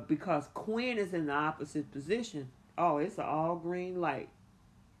 But because Quinn is in the opposite position, oh, it's an all green light.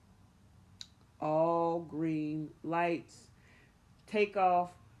 All green lights. Take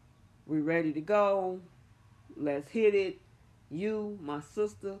off. We're ready to go. Let's hit it. You, my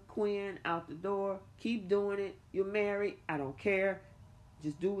sister, Quinn, out the door. Keep doing it. You're married. I don't care.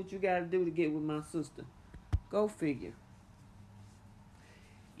 Just do what you got to do to get with my sister. Go figure.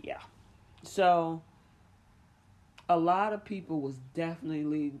 Yeah. So, a lot of people was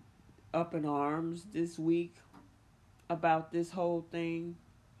definitely up in arms this week about this whole thing.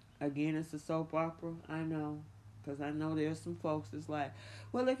 Again, it's a soap opera. I know. Because I know there's some folks that's like,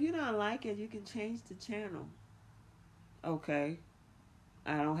 well, if you don't like it, you can change the channel. Okay.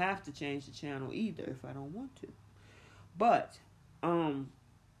 I don't have to change the channel either if I don't want to. But,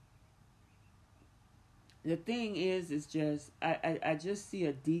 the thing is just, I just see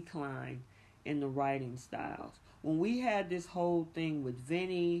a decline in the writing styles. When we had this whole thing with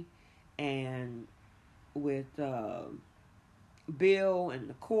Vinny and with Bill and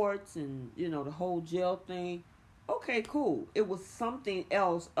the courts and, the whole jail thing, okay, cool. It was something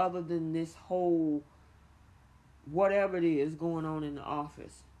else other than this whole whatever it is going on in the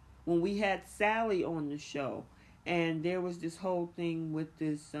office. When we had Sally on the show and there was this whole thing with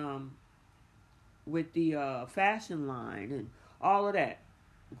this with the fashion line and all of that,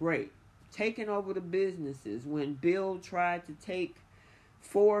 great. Taking over the businesses when Bill tried to take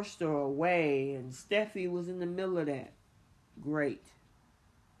Forrester away and Steffi was in the middle of that, great.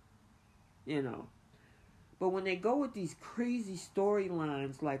 But when they go with these crazy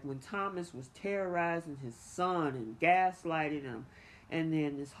storylines, like when Thomas was terrorizing his son and gaslighting him, and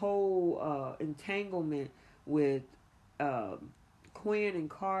then this whole entanglement with Quinn and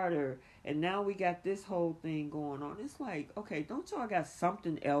Carter, and now we got this whole thing going on. It's like, okay, don't y'all got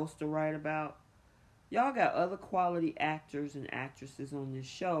something else to write about? Y'all got other quality actors and actresses on this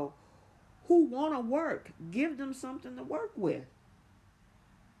show who want to work. Give them something to work with.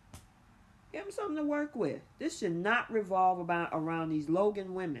 Give them something to work with. This should not revolve around these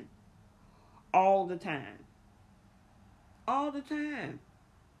Logan women all the time. All the time.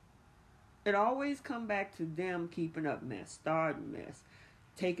 It always come back to them keeping up mess, starting mess,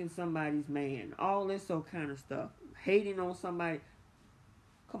 taking somebody's man, all this kind of stuff, hating on somebody.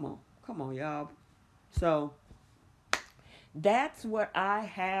 Come on, y'all. So that's what I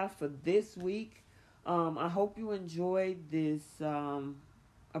have for this week. I hope you enjoyed this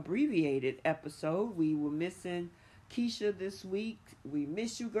abbreviated episode. We were missing Keisha this week. We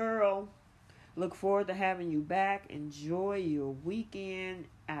miss you, girl. Look forward to having you back. Enjoy your weekend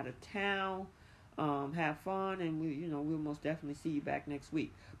out of town. Have fun, and we'll most definitely see you back next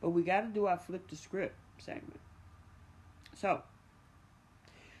week. But we got to do our Flip the Script segment. So,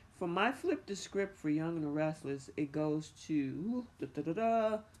 for my Flip the Script for Young and the Restless, it goes to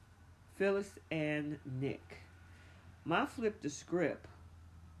Phyllis and Nick. My Flip the Script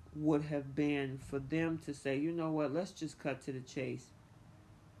would have been for them to say, you know what, let's just cut to the chase.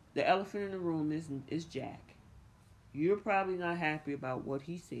 The elephant in the room is Jack. You're probably not happy about what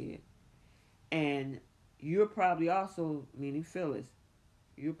he said. And you're probably also, meaning Phyllis,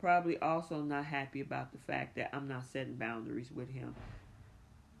 you're probably also not happy about the fact that I'm not setting boundaries with him.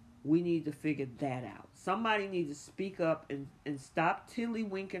 We need to figure that out. Somebody needs to speak up and stop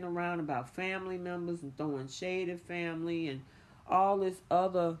tiddly-winking around about family members and throwing shade at family and all this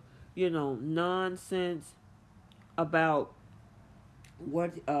other, nonsense about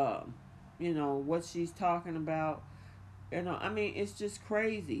what, what she's talking about. It's just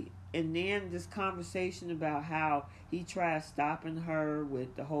crazy. And then this conversation about how he tried stopping her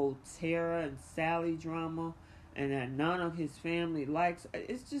with the whole Tara and Sally drama. and that none of his family likes.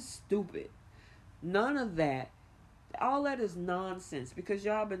 It's just stupid. None of that. All that is nonsense because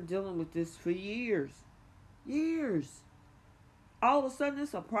y'all been dealing with this for years. Years. All of a sudden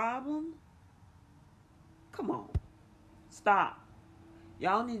it's a problem? Come on. Stop.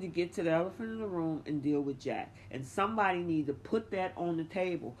 Y'all need to get to the elephant in the room and deal with Jack. And somebody need to put that on the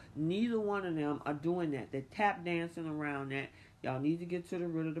table. Neither one of them are doing that. They're tap dancing around that. Y'all need to get to the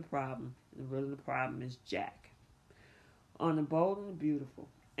root of the problem. And the root of the problem is Jack. On the Bold and the Beautiful.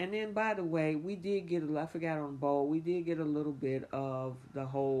 And then, by the way, we did get, I forgot on Bold, we did get a little bit of the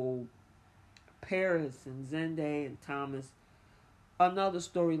whole Paris and Zende and Thomas. Another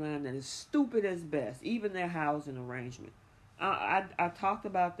storyline that is stupid as best. Even their housing arrangement. I talked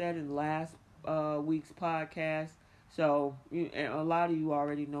about that in last week's podcast, so a lot of you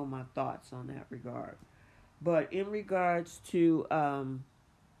already know my thoughts on that regard. But in regards to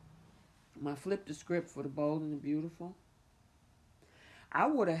my flip the script for the Bold and the Beautiful, I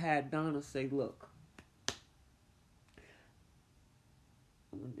would have had Donna say, look,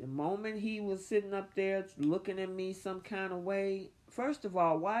 the moment he was sitting up there looking at me some kind of way, first of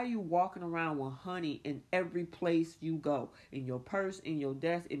all, why are you walking around with honey in every place you go? In your purse, in your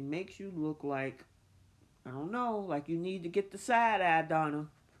desk, it makes you look like, I don't know, like you need to get the side eye, Donna.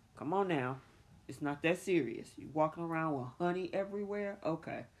 Come on now. It's not that serious. You walking around with honey everywhere?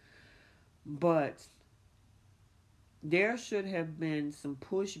 Okay. But there should have been some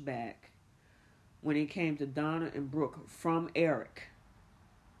pushback when it came to Donna and Brooke from Eric.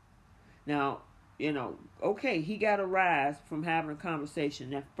 Now, okay, he got a rise from having a conversation.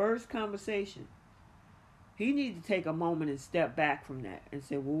 That first conversation, he needed to take a moment and step back from that and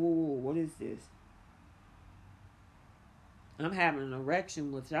say, whoa, what is this? I'm having an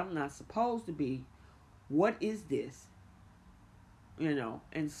erection, which I'm not supposed to be. What is this?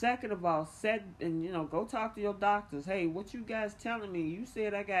 And second of all, go talk to your doctors. Hey, what you guys telling me? You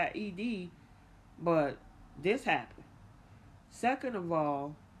said I got ED, but this happened. Second of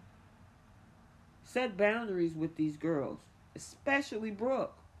all, set boundaries with these girls, especially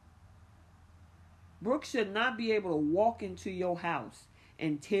Brooke. Brooke should not be able to walk into your house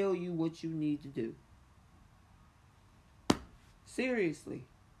and tell you what you need to do. Seriously.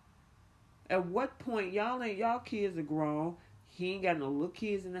 At what point, y'all kids are grown. He ain't got no little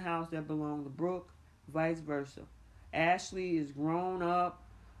kids in the house that belong to Brooke, vice versa. Ashley is grown up,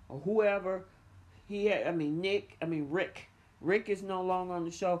 or whoever. Rick. Rick is no longer on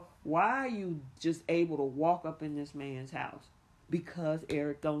the show. Why are you just able to walk up in this man's house? Because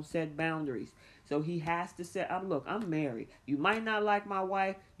Eric don't set boundaries. So he has to set, I'm married. You might not like my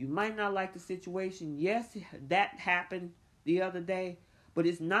wife. You might not like the situation. Yes, that happened the other day. But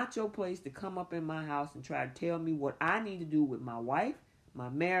it's not your place to come up in my house and try to tell me what I need to do with my wife, my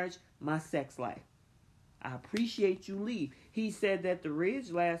marriage, my sex life. I appreciate you leave. He said that to Ridge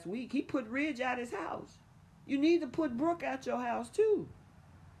last week. He put Ridge out his house. You need to put Brooke out your house too.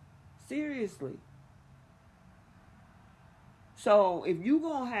 Seriously. So if you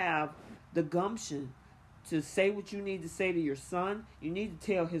going to have the gumption to say what you need to say to your son, you need to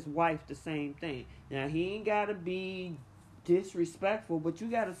tell his wife the same thing. Now, he ain't got to be disrespectful, but you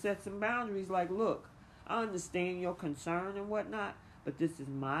got to set some boundaries like, look, I understand your concern and whatnot, but this is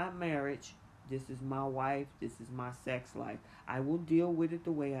my marriage. This is my wife. This is my sex life. I will deal with it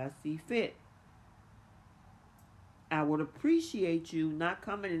the way I see fit. I would appreciate you not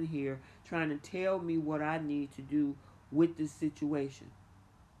coming in here trying to tell me what I need to do with this situation.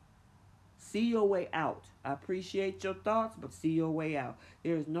 See your way out. I appreciate your thoughts, but see your way out.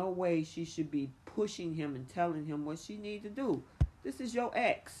 There is no way she should be pushing him and telling him what she needs to do. This is your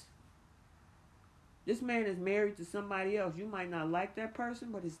ex. This man is married to somebody else. You might not like that person,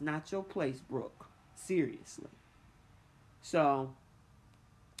 but it's not your place, Brooke. Seriously. So,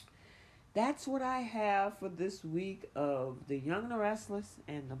 that's what I have for this week of The Young and the Restless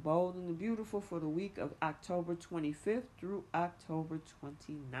and The Bold and the Beautiful for the week of October 25th through October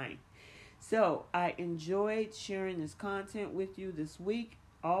 29th. So, I enjoyed sharing this content with you this week.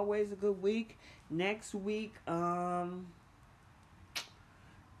 Always a good week. Next week, I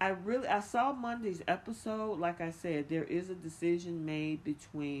saw Monday's episode. Like I said, there is a decision made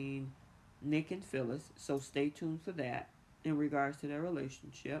between Nick and Phyllis. So, stay tuned for that in regards to their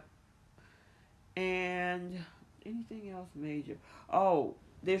relationship. And anything else major? Oh,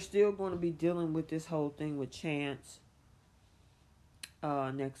 they're still going to be dealing with this whole thing with Chance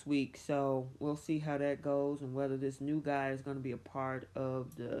next week. So we'll see how that goes and whether this new guy is going to be a part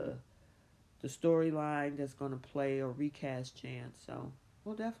of the storyline that's going to play or recast Chance. So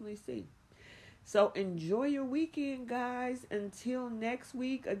we'll definitely see. So enjoy your weekend, guys. Until next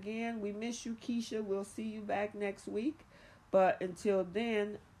week, again, we miss you, Keisha. We'll see you back next week. But until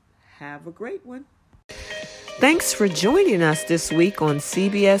then, have a great one. Thanks for joining us this week on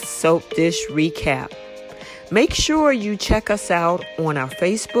CBS Soap Dish Recap. Make sure you check us out on our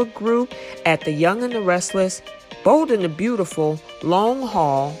Facebook group at the Young and the Restless, Bold and the Beautiful, Long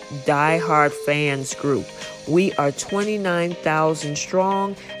Haul, Die Hard Fans group. We are 29,000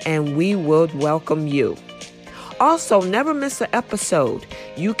 strong, and we would welcome you. Also, never miss an episode.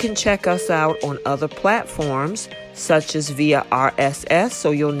 You can check us out on other platforms, such as via RSS,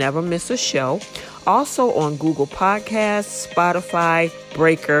 so you'll never miss a show. Also on Google Podcasts, Spotify,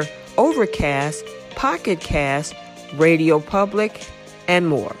 Breaker, Overcast, Pocket Cast, Radio Public, and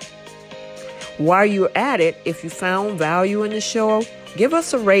more. While you're at it, if you found value in the show, give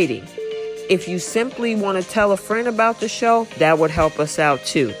us a rating. If you simply want to tell a friend about the show, that would help us out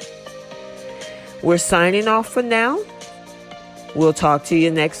too. We're signing off for now. We'll talk to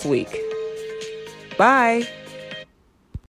you next week. Bye.